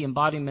truth, is the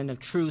embodiment of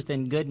truth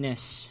and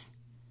goodness.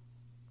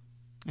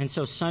 And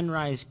so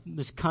sunrise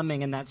was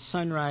coming, and that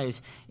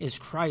sunrise is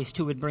Christ,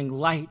 who would bring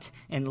light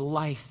and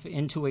life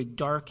into a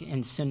dark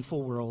and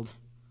sinful world.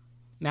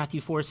 Matthew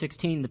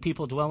 4:16, the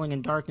people dwelling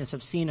in darkness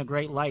have seen a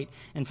great light,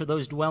 and for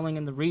those dwelling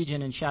in the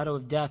region and shadow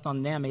of death,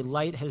 on them a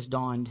light has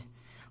dawned.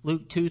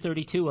 Luke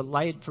 2:32, a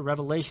light for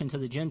revelation to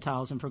the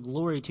Gentiles and for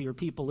glory to your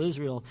people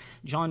Israel.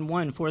 John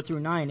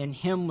 1:4-9, in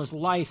him was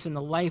life, and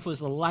the life was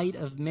the light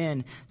of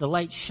men. The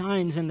light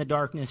shines in the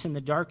darkness, and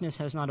the darkness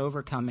has not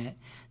overcome it.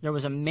 There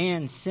was a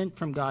man sent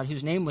from God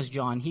whose name was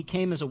John. He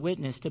came as a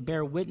witness to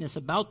bear witness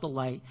about the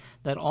light,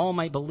 that all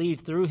might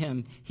believe through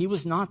him. He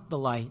was not the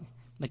light,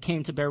 but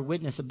came to bear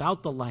witness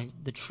about the light.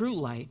 The true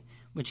light,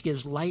 which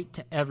gives light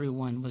to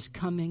everyone, was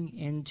coming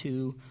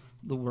into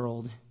the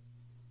world.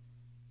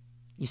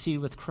 You see,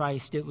 with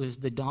Christ, it was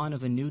the dawn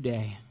of a new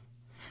day.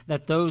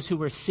 That those who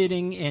were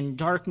sitting in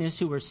darkness,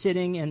 who were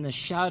sitting in the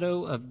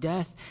shadow of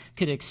death,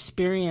 could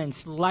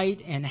experience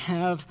light and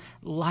have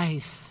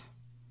life.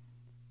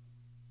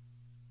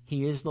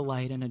 He is the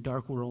light in a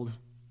dark world.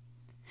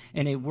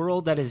 In a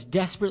world that is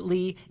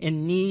desperately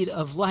in need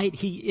of light,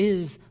 he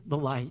is the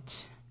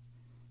light.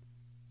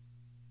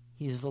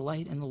 He is the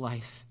light and the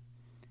life.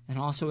 And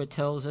also it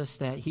tells us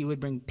that he would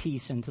bring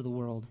peace into the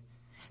world.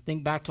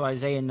 Think back to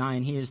Isaiah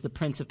 9. He is the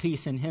Prince of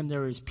Peace. In him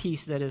there is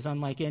peace that is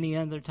unlike any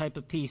other type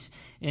of peace.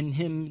 In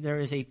him there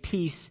is a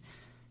peace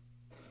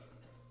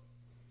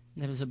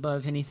that is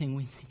above anything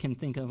we can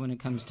think of when it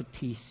comes to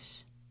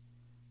peace.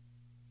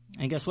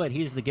 And guess what?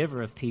 He is the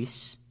giver of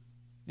peace.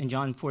 In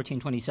John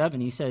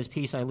 14:27, he says,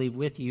 peace I leave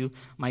with you,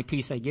 my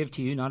peace I give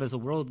to you, not as the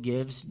world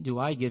gives, do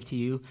I give to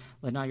you.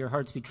 Let not your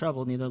hearts be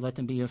troubled, neither let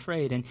them be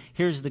afraid. And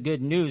here's the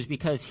good news,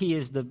 because he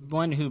is the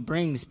one who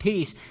brings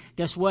peace.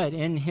 Guess what?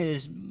 In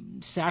his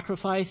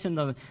sacrifice and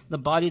the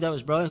body that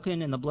was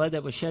broken and the blood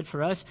that was shed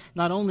for us,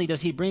 not only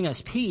does he bring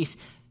us peace,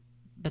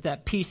 but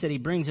that peace that he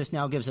brings us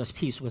now gives us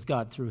peace with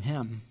God through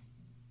him.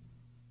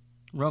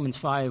 Romans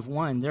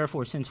 5:1,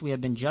 therefore, since we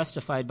have been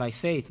justified by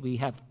faith, we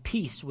have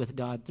peace with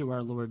God through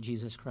our Lord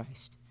Jesus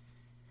Christ.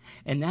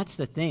 And that's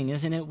the thing,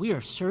 isn't it? We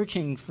are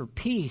searching for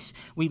peace.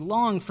 We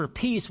long for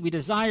peace. We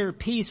desire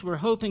peace. We're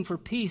hoping for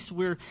peace.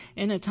 We're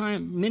in a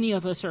time, many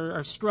of us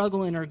are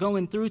struggling or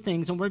going through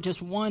things, and we're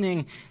just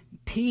wanting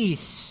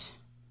peace.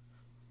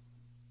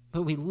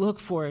 But we look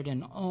for it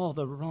in all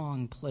the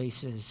wrong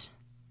places.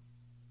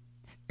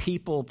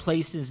 People,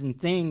 places,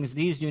 and things,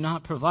 these do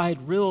not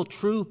provide real,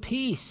 true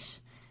peace.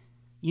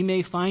 You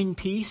may find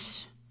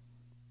peace,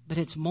 but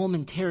it's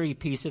momentary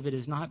peace if it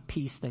is not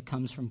peace that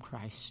comes from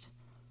Christ.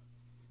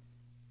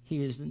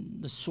 He is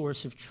the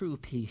source of true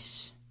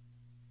peace.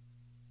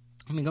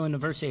 Let me go into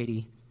verse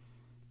 80.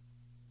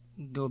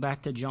 Go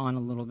back to John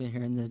a little bit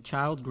here. And the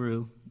child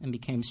grew and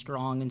became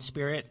strong in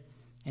spirit,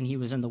 and he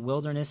was in the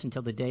wilderness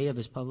until the day of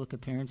his public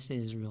appearance to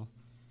Israel.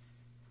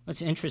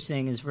 What's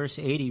interesting is verse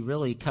 80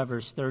 really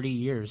covers 30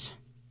 years.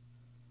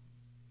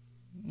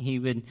 He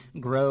would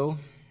grow.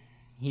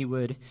 He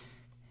would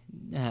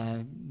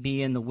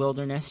be in the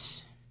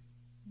wilderness.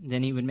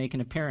 Then he would make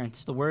an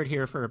appearance. The word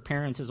here for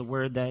appearance is a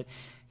word that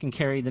can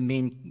carry the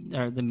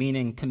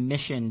meaning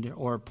commissioned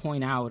or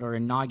point out or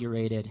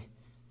inaugurated.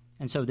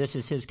 And so this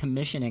is his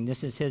commissioning.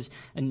 This is his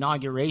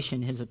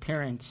inauguration, his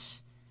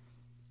appearance.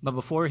 But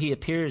before he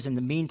appears, in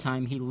the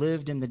meantime, he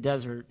lived in the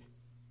desert.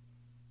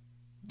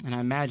 And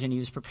I imagine he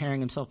was preparing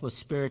himself both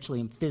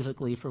spiritually and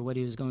physically for what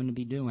he was going to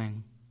be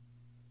doing.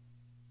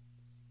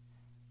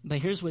 But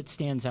here's what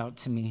stands out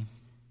to me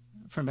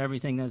from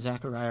everything that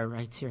Zechariah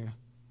writes here.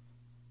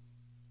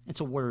 It's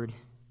a word.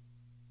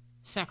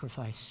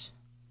 sacrifice.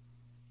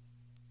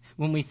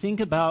 When we think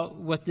about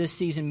what this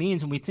season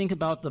means, when we think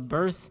about the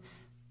birth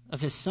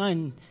of his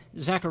son,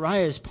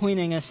 Zechariah is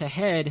pointing us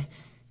ahead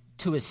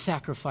to his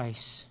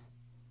sacrifice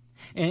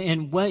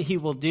and what he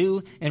will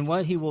do and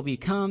what he will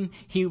become.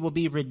 He will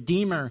be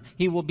Redeemer.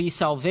 He will be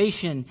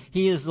salvation.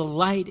 He is the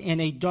light in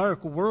a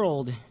dark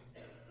world.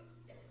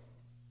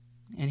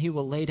 And he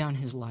will lay down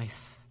his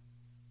life.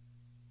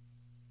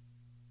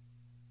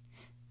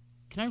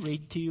 Can I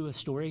read to you a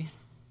story?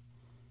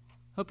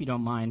 Hope you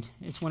don't mind.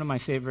 It's one of my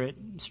favorite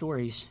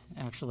stories,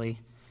 actually.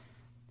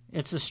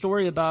 It's a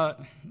story about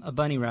a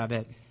bunny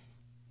rabbit.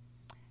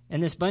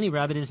 And this bunny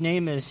rabbit, his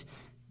name is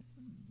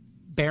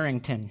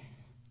Barrington.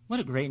 What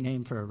a great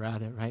name for a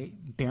rabbit, right?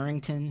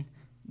 Barrington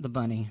the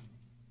bunny.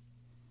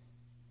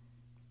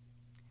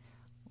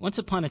 Once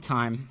upon a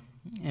time,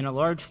 in a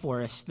large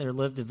forest, there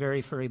lived a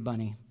very furry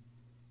bunny.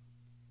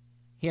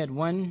 He had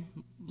one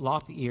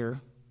lop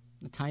ear,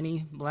 a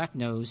tiny black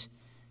nose,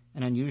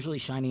 and unusually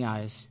shiny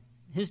eyes.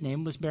 His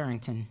name was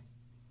Barrington.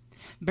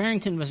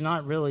 Barrington was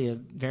not really a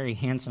very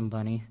handsome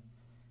bunny.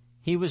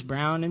 He was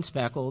brown and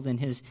speckled, and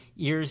his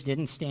ears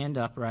didn't stand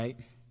upright.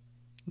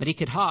 But he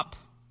could hop,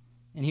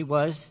 and he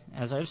was,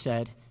 as I've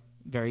said,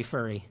 very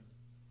furry.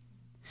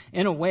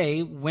 In a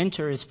way,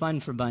 winter is fun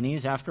for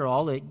bunnies. After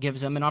all, it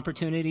gives them an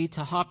opportunity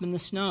to hop in the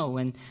snow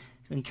and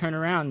turn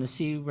around to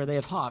see where they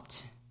have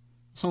hopped.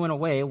 So in a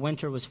way,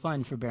 winter was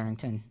fun for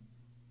Barrington.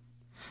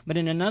 But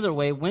in another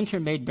way, winter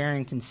made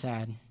Barrington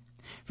sad.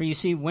 For you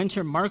see,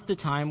 winter marked the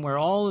time where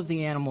all of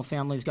the animal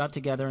families got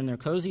together in their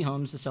cozy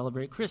homes to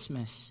celebrate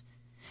Christmas.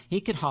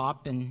 He could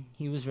hop, and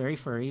he was very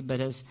furry, but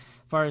as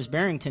far as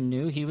Barrington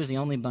knew, he was the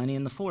only bunny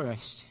in the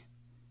forest.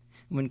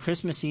 When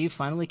Christmas Eve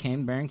finally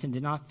came, Barrington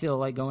did not feel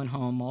like going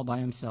home all by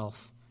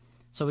himself.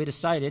 So he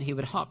decided he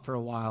would hop for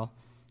a while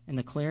in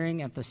the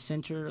clearing at the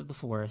center of the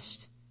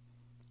forest.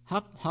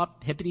 Hop,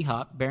 hop, hippity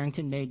hop,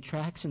 Barrington made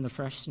tracks in the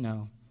fresh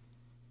snow.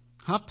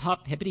 Hop,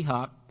 hop, hippity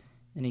hop,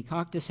 and he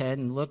cocked his head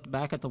and looked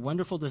back at the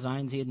wonderful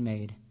designs he had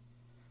made.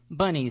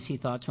 Bunnies, he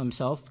thought to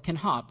himself, can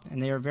hop,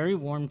 and they are very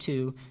warm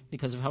too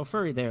because of how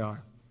furry they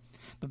are.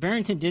 But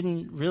Barrington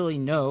didn't really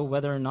know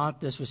whether or not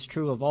this was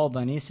true of all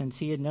bunnies, since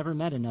he had never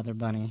met another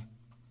bunny.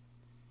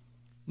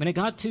 When it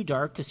got too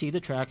dark to see the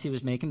tracks he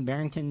was making,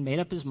 Barrington made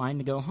up his mind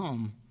to go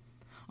home.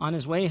 On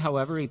his way,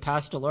 however, he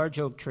passed a large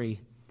oak tree.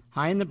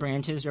 High in the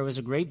branches, there was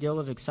a great deal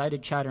of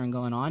excited chattering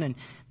going on, and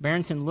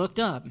Barrington looked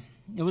up.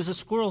 It was a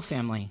squirrel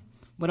family.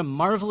 What a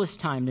marvelous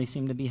time they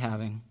seemed to be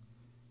having.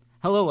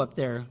 "Hello up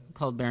there,"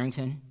 called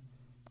Barrington.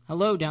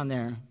 "Hello down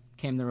there,"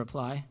 came the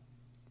reply.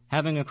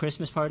 "Having a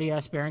Christmas party?"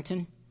 asked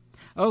Barrington.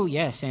 "Oh,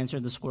 yes,"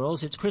 answered the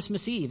squirrels. "It's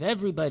Christmas Eve.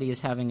 Everybody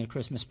is having a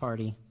Christmas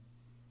party."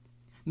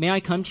 "May I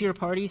come to your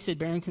party?" said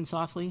Barrington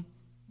softly.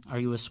 "Are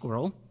you a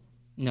squirrel?"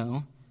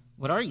 "No."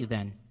 "What are you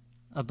then?"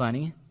 "A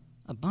bunny."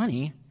 "A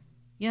bunny?"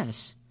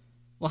 "Yes."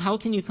 "Well, how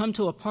can you come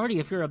to a party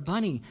if you're a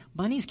bunny?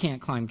 Bunnies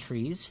can't climb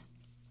trees."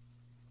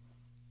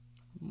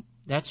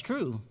 "That's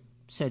true,"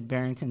 said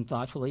Barrington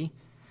thoughtfully.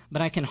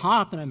 "But I can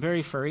hop, and I'm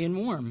very furry and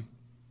warm."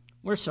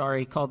 "We're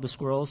sorry," called the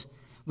squirrels.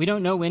 "We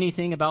don't know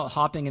anything about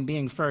hopping and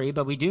being furry,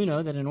 but we do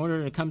know that in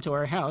order to come to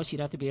our house,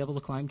 you'd have to be able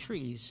to climb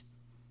trees."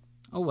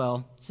 "Oh,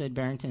 well," said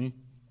Barrington.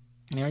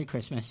 "Merry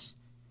Christmas."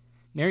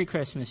 "Merry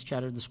Christmas,"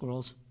 chattered the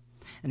squirrels.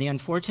 And the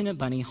unfortunate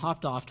bunny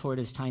hopped off toward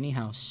his tiny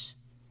house.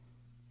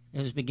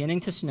 It was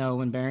beginning to snow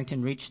when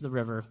Barrington reached the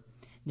river.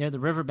 Near the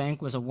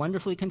riverbank was a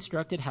wonderfully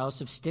constructed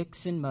house of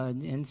sticks and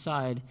mud.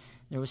 Inside,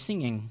 there was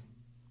singing.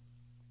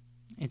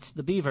 "It's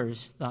the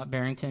beavers," thought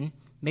Barrington.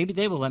 "Maybe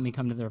they will let me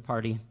come to their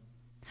party."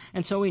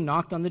 And so he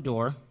knocked on the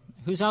door.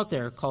 "Who's out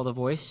there?" called a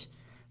voice.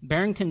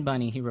 "Barrington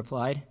Bunny," he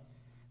replied.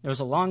 There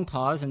was a long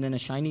pause, and then a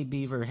shiny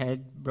beaver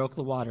head broke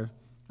the water.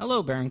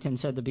 "Hello, Barrington,"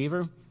 said the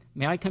beaver.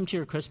 "May I come to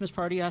your Christmas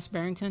party?" asked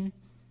Barrington.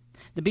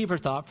 The beaver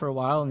thought for a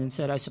while and then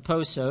said, "I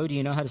suppose so. Do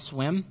you know how to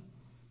swim?"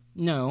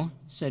 "No,"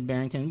 said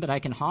Barrington, "but I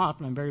can hop,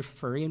 and I'm very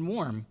furry and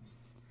warm."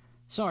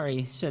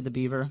 "Sorry," said the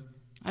beaver.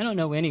 "I don't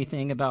know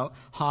anything about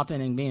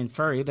hopping and being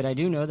furry, but I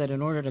do know that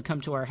in order to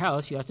come to our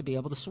house, you have to be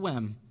able to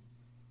swim."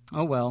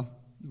 "Oh, well,"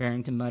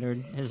 Barrington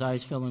muttered, his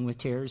eyes filling with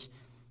tears.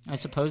 "I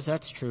suppose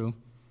that's true.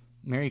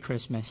 Merry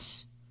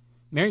Christmas."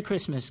 "Merry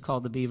Christmas,"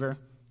 called the beaver,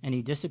 and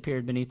he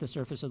disappeared beneath the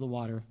surface of the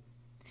water.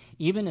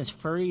 Even as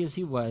furry as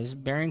he was,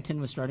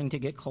 Barrington was starting to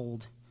get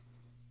cold,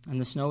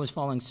 and the snow was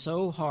falling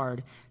so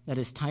hard that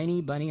his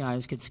tiny bunny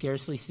eyes could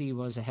scarcely see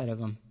what was ahead of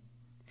him.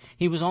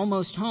 He was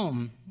almost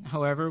home,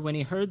 however, when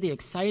he heard the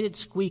excited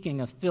squeaking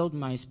of field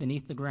mice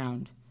beneath the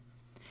ground.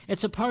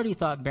 "It's a party,"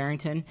 thought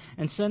Barrington,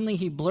 and suddenly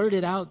he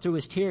blurted out through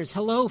his tears,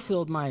 "Hello,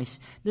 field mice.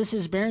 This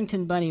is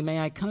Barrington Bunny. May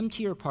I come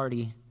to your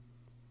party?"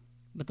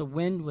 But the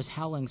wind was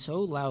howling so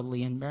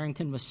loudly and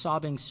Barrington was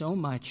sobbing so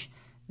much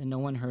that no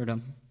one heard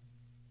him.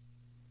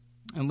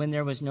 And when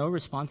there was no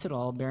response at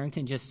all,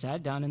 Barrington just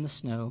sat down in the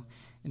snow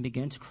and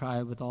began to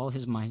cry with all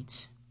his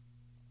might.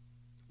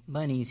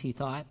 Bunnies, he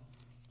thought,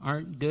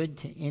 aren't good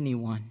to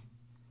anyone.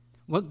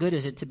 What good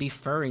is it to be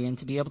furry and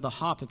to be able to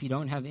hop if you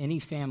don't have any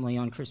family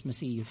on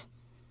Christmas Eve?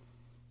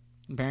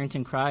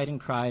 Barrington cried and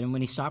cried, and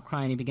when he stopped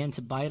crying, he began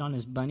to bite on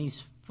his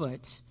bunny's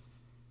foot.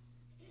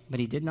 But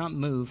he did not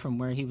move from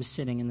where he was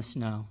sitting in the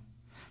snow.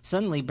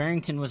 Suddenly,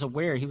 Barrington was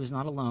aware he was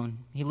not alone.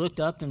 He looked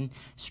up and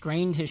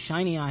strained his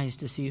shiny eyes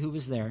to see who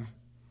was there.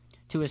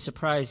 To his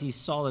surprise, he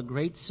saw a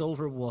great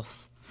silver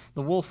wolf.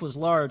 The wolf was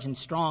large and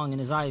strong, and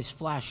his eyes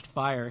flashed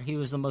fire. He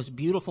was the most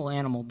beautiful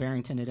animal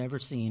Barrington had ever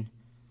seen.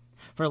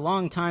 For a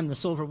long time, the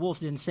silver wolf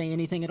didn't say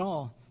anything at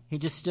all. He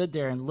just stood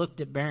there and looked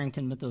at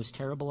Barrington with those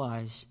terrible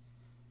eyes.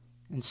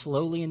 And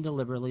slowly and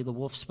deliberately, the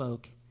wolf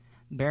spoke.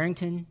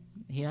 "Barrington,"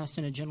 he asked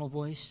in a gentle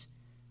voice,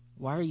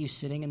 "why are you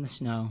sitting in the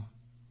snow?"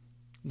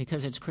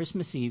 "Because it's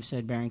Christmas Eve,"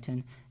 said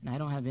Barrington, "and I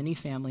don't have any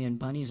family, and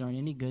bunnies aren't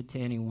any good to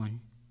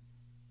anyone."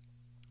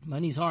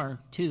 "Bunnies are,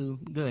 too,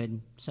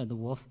 good," said the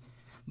wolf.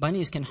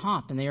 "Bunnies can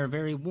hop, and they are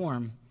very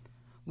warm.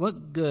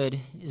 What good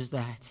is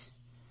that?"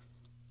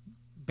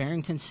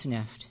 Barrington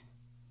sniffed.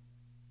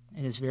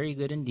 "It is very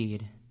good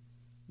indeed."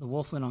 The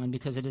wolf went on,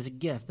 "because it is a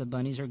gift that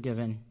bunnies are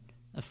given,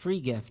 a free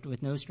gift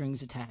with no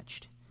strings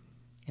attached.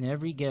 And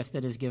every gift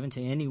that is given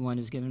to anyone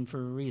is given for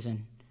a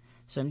reason.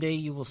 Someday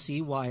you will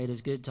see why it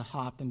is good to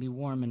hop and be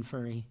warm and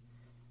furry.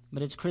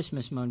 But it's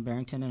Christmas," moaned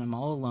Barrington, "and I'm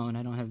all alone.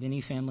 I don't have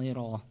any family at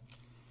all."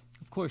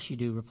 "Of course you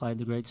do," replied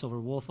the great silver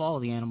wolf. "All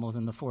the animals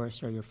in the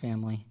forest are your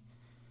family."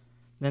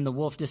 Then the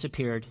wolf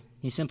disappeared.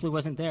 He simply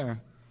wasn't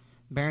there.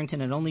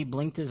 Barrington had only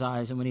blinked his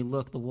eyes, and when he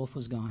looked, the wolf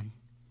was gone.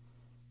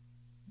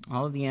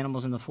 "All of the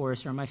animals in the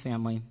forest are my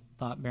family,"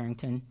 thought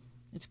Barrington.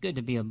 "It's good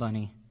to be a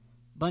bunny.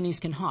 Bunnies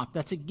can hop.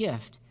 That's a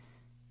gift."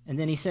 And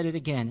then he said it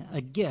again,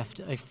 a gift,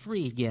 a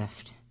free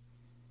gift.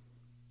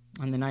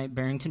 On the night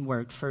Barrington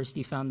worked, first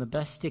he found the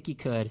best stick he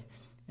could,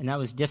 and that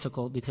was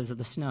difficult because of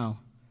the snow.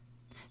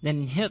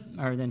 Then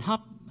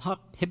hop,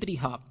 hop, hippity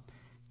hop,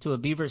 to a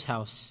beaver's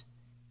house.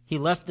 He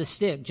left the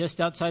stick just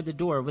outside the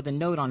door with a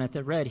note on it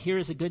that read, "Here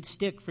is a good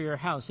stick for your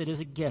house. It is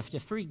a gift, a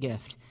free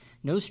gift,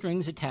 no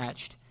strings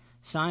attached.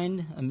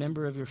 Signed, a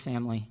member of your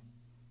family."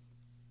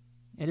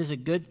 It is a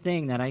good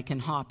thing that I can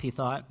hop, he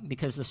thought,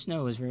 because the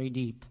snow is very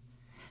deep.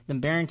 Then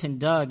Barrington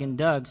dug and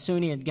dug.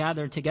 Soon he had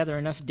gathered together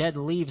enough dead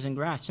leaves and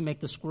grass to make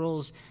the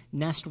squirrel's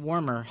nest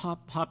warmer.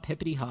 Hop, hop,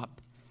 hippity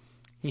hop.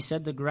 He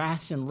set the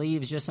grass and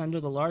leaves just under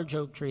the large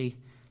oak tree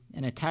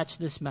and attached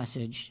this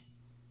message: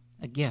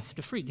 "A gift,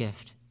 a free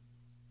gift,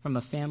 from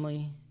a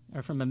family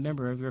or from a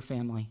member of your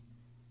family."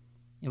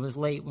 It was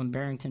late when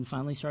Barrington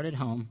finally started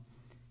home.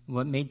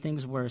 What made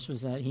things worse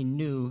was that he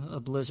knew a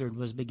blizzard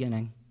was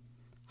beginning.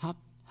 Hop,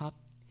 hop,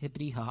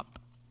 hippity hop.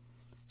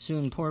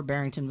 Soon poor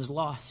Barrington was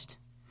lost.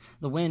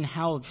 The wind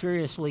howled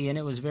furiously, and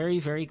it was very,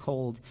 very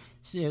cold.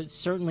 "It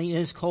certainly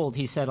is cold,"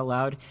 he said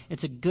aloud.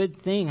 "It's a good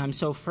thing I'm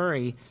so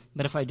furry,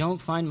 but if I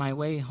don't find my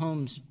way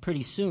home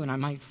pretty soon, I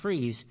might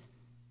freeze."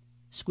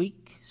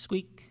 Squeak,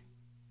 squeak.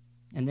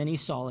 And then he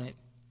saw it,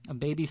 a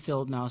baby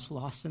field mouse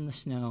lost in the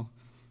snow,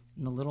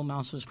 and the little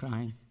mouse was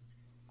crying.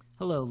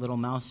 "Hello, little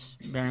mouse,"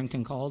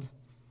 Barrington called.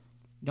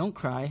 "Don't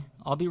cry.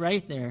 I'll be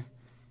right there."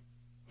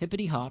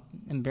 Hippity hop,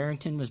 and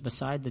Barrington was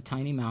beside the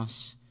tiny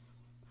mouse.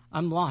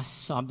 "I'm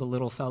lost," sobbed the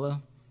little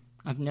fellow.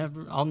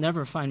 I'll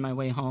never find my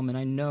way home, and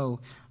I know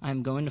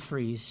I'm going to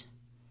freeze."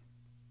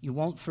 "You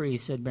won't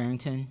freeze," said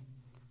Barrington.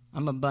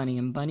 "I'm a bunny,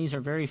 and bunnies are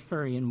very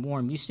furry and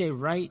warm. You stay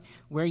right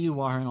where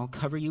you are, and I'll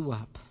cover you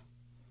up."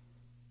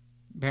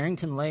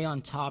 Barrington lay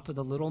on top of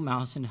the little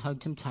mouse and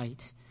hugged him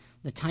tight.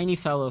 The tiny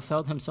fellow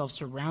felt himself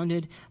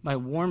surrounded by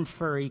warm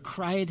fur. He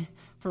cried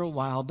for a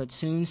while, but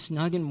soon,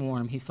 snug and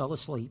warm, he fell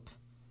asleep.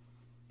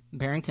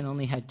 Barrington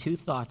only had two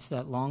thoughts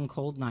that long,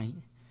 cold night.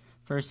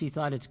 First, he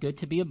thought, "It's good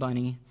to be a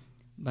bunny.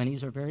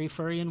 Bunnies are very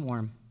furry and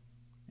warm."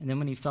 And then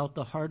when he felt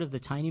the heart of the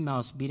tiny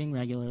mouse beating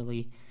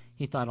regularly,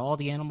 he thought, "All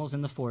the animals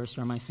in the forest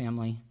are my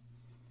family."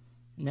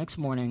 Next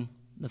morning,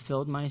 the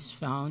field mice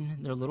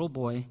found their little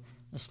boy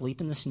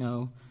asleep in the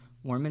snow,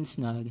 warm and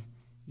snug,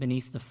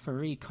 beneath the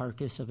furry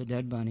carcass of a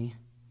dead bunny.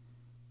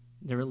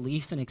 The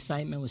relief and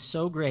excitement was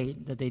so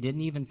great that they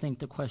didn't even think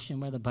to question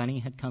where the bunny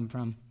had come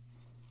from.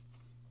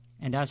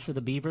 And as for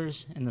the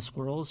beavers and the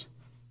squirrels,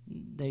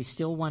 they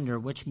still wonder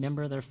which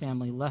member of their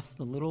family left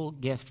the little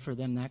gift for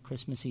them that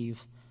Christmas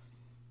Eve.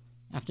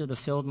 After the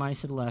field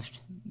mice had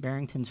left,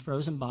 Barrington's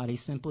frozen body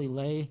simply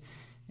lay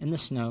in the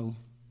snow.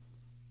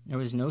 There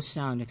was no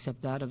sound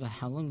except that of a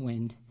howling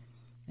wind,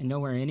 and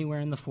nowhere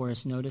anywhere in the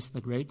forest noticed the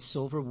great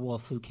silver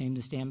wolf who came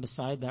to stand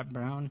beside that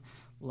brown,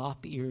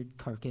 lop-eared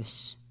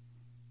carcass.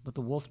 But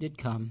the wolf did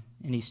come,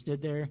 and he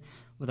stood there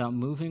without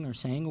moving or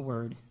saying a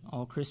word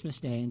all Christmas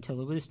Day until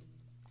it was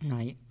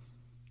night,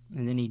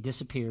 and then he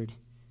disappeared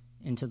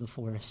into the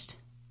forest.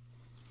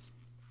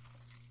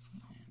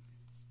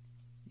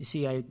 You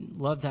see, I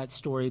love that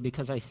story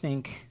because I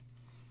think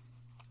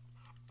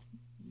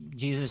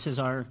Jesus is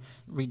our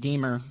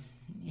Redeemer.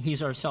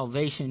 He's our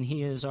salvation.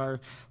 He is our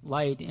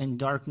light in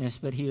darkness,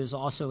 but he is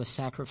also a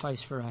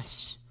sacrifice for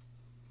us.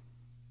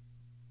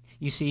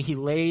 You see, he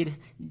laid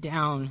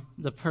down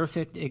the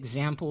perfect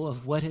example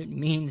of what it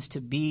means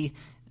to be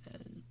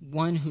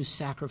one who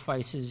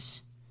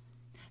sacrifices.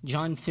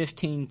 John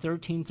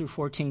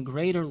 15:13-14,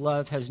 greater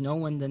love has no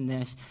one than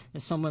this,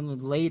 that someone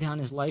would lay down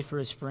his life for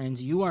his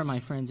friends. You are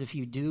my friends if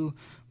you do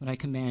what I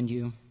command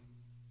you.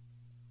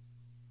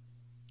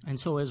 And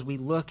so as we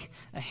look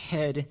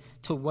ahead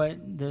to what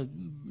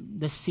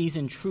this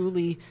season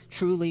truly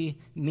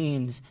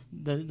means,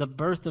 the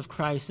birth of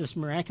Christ, this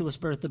miraculous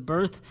birth, the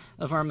birth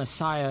of our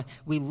Messiah,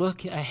 we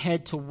look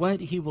ahead to what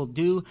he will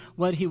do,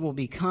 what he will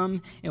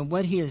become, and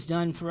what he has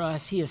done for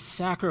us. He has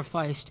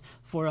sacrificed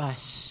for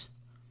us.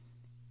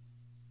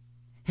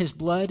 His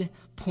blood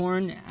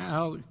poured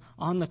out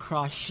on the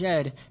cross,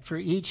 shed for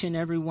each and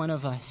every one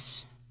of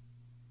us.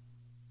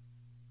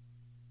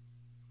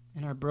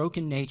 In our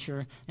broken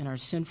nature, in our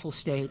sinful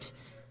state,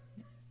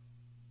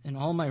 in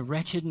all my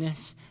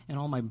wretchedness, and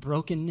all my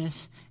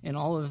brokenness, and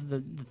all of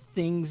the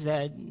things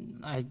that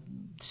I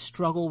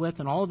struggle with,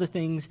 and all the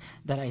things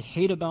that I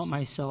hate about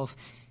myself,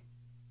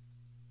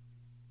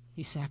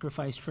 he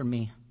sacrificed for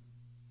me.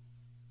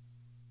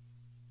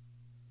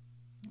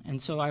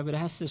 And so I would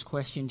ask this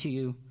question to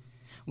you.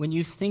 When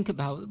you think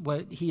about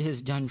what he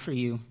has done for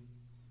you,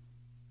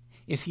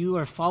 if you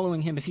are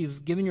following him, if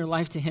you've given your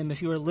life to him,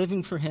 if you are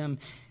living for him,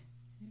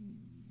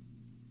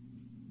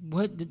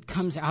 what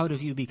comes out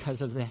of you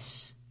because of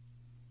this?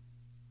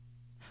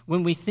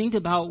 When we think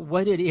about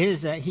what it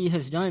is that he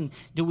has done,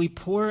 do we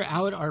pour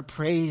out our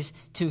praise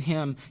to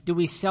him? Do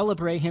we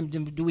celebrate him?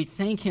 Do we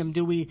thank him?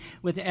 Do we,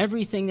 with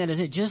everything that is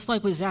it? Just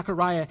like with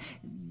Zechariah,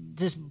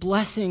 just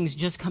blessings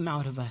just come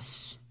out of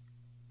us.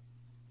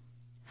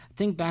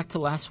 Think back to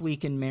last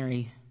week in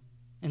Mary.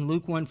 In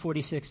Luke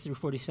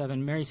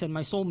 1:46-47, Mary said,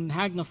 my soul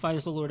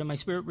magnifies the Lord, and my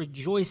spirit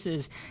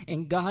rejoices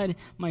in God,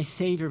 my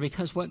Savior,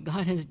 because what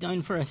God has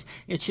done for us,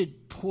 it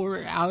should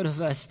pour out of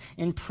us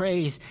in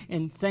praise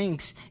and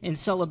thanks and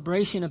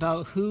celebration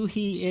about who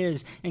he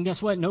is. And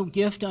guess what? No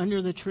gift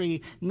under the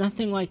tree,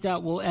 nothing like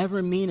that will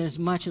ever mean as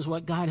much as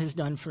what God has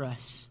done for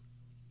us.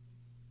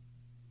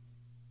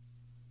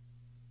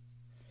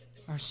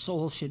 Our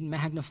soul should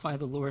magnify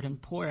the Lord and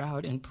pour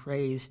out in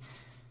praise.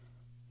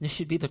 This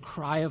should be the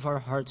cry of our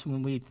hearts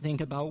when we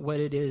think about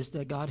what it is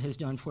that God has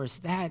done for us.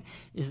 That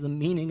is the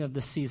meaning of the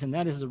season.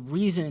 That is the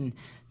reason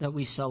that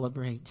we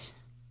celebrate.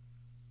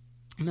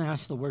 I'm going to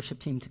ask the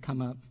worship team to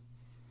come up.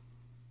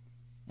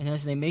 And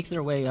as they make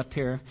their way up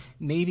here,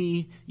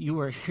 maybe you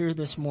are here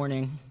this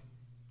morning,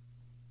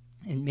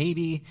 and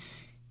maybe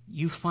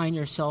you find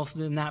yourself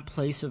in that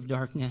place of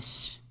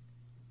darkness.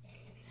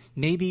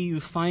 Maybe you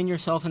find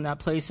yourself in that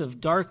place of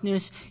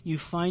darkness. You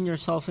find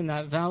yourself in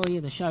that valley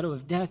of the shadow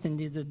of death, and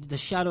the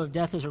shadow of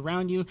death is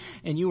around you,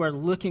 and you are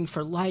looking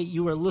for light.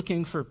 You are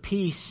looking for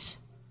peace.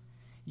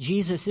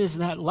 Jesus is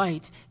that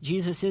light.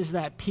 Jesus is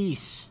that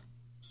peace.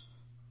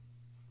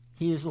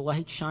 He is the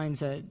light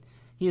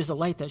He is the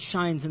light that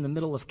shines in the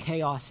middle of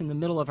chaos, in the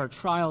middle of our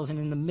trials, and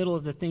in the middle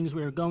of the things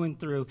we are going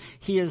through.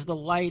 He is the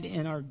light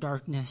in our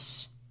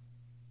darkness.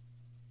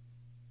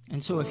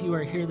 And so if you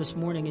are here this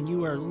morning and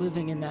you are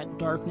living in that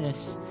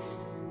darkness,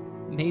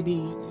 maybe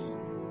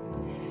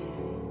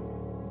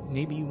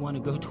you want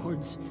to go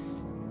towards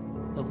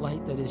the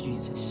light that is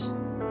Jesus.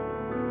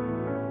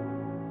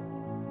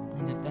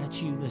 And if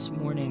that's you this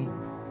morning,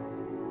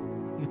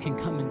 you can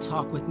come and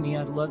talk with me.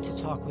 I'd love to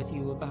talk with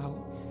you about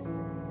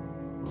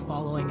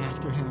following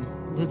after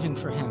him, living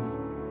for him.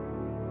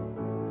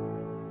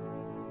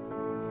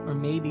 Or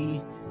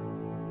maybe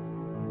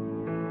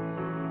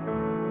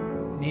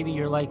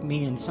you're like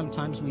me, and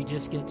sometimes we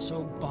just get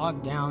so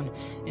bogged down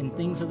in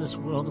things of this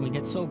world, and we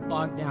get so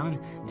bogged down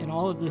in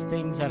all of the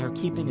things that are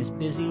keeping us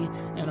busy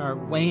and are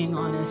weighing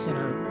on us and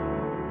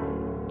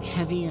are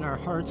heavy in our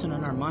hearts and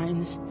in our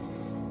minds.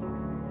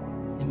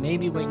 And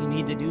maybe what you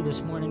need to do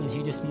this morning is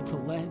you just need to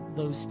let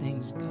those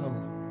things go.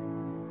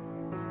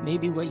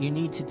 Maybe what you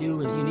need to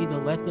do is you need to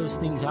let those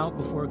things out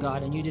before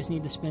God, and you just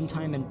need to spend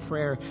time in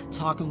prayer,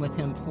 talking with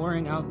him,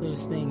 pouring out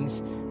those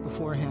things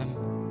before him.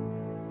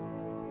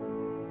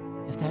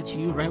 If that's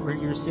you, right where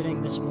you're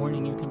sitting this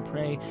morning, you can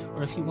pray.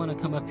 Or if you want to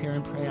come up here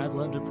and pray, I'd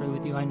love to pray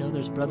with you. I know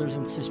there's brothers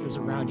and sisters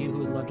around you who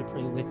would love to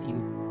pray with you.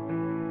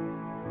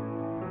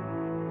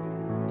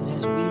 But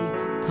as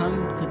we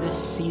come to this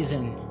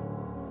season,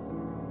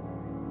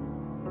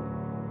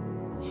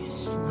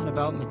 it's not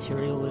about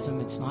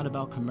materialism. It's not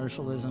about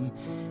commercialism.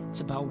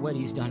 It's about what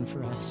he's done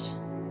for us.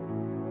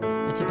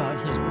 It's about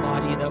his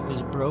body that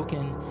was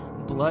broken,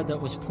 blood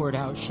that was poured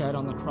out, shed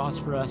on the cross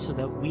for us, so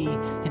that we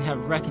can have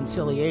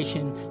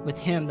reconciliation with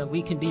him, that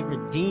we can be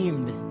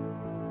redeemed.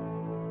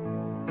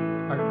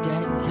 Our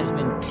debt has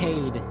been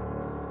paid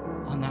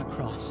on that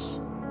cross.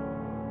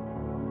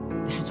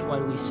 That's why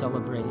we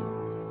celebrate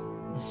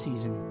this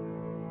season.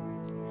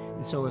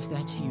 And so if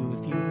that's you,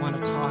 if you want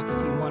to talk,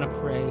 if you want to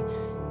pray,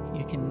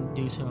 you can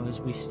do so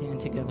as we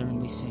stand together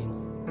and we sing.